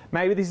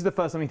 Maybe this is the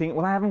first time you think,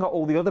 well, I haven't got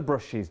all the other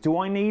brushes. Do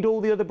I need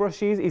all the other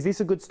brushes? Is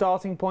this a good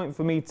starting point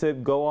for me to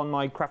go on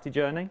my crafty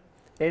journey?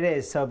 It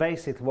is. So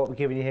basically what we're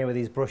giving you here with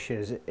these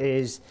brushes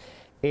is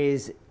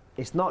it's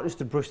not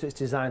just a brush that's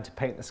designed to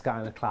paint the sky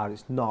and the cloud.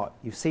 It's not.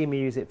 You've seen me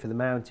use it for the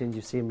mountains,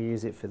 you've seen me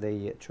use it for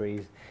the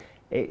trees.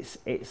 It's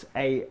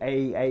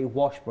a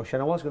wash brush,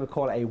 and I was going to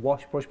call it a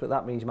wash brush, but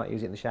that means you might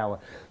use it in the shower.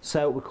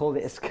 So we called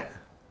it a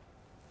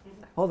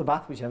or the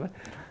bath, whichever.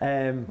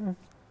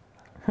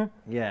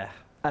 Yeah.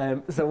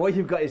 So what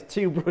you've got is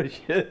 2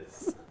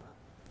 brushes.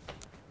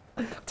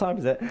 What time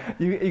is it?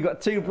 You've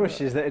got 2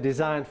 brushes that are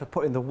designed for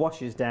putting the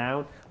washes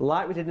down,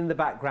 like we did in the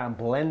background,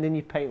 blending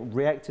your paint,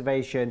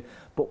 reactivation,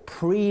 but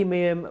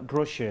premium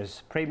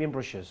brushes,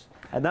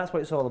 and that's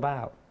what it's all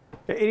about.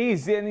 It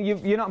is, and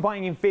you're not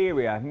buying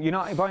inferior. You're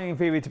not buying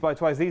inferior to buy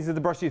twice. These are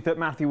the brushes that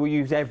Matthew will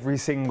use every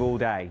single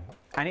day.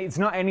 And it's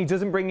not, and he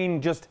doesn't bring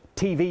in just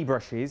TV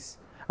brushes.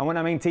 And when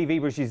I mean TV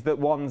brushes, the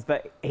ones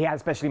that he has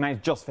specially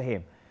made just for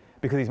him.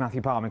 Because he's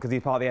Matthew Palmer, because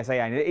he's part of the SAA.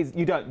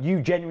 And you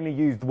genuinely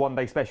use the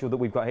one-day special that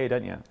we've got here,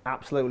 don't you?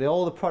 Absolutely.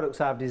 All the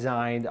products I've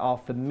designed are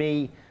for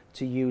me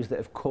to use that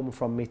have come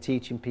from me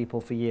teaching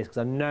people for years, because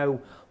I know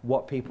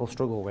what people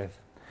struggle with.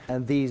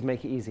 And these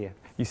make it easier.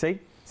 You see?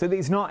 So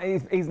he's not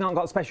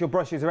got special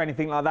brushes or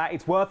anything like that.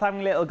 It's worth having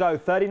a little go.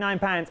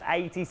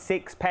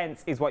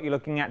 £39.86 is what you're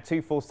looking at.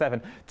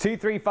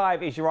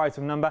 247235 is your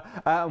item number.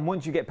 And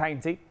once you get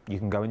painted, you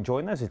can go and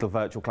join those little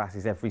virtual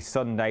classes every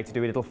Sunday to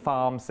do a little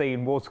farm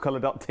scene,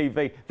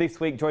 watercolour.tv. This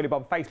week, join him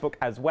on Facebook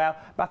as well.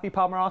 Matthew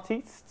Palmer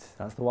Artist.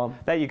 That's the one.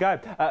 There you go.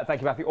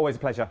 Thank you, Matthew. Always a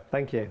pleasure.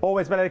 Thank you.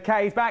 Always better.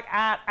 Kay's back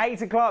at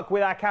 8 o'clock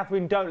with our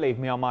Catherine. Don't leave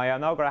me on my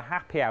own. I've got a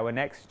happy hour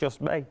next.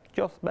 Just me.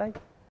 Just me.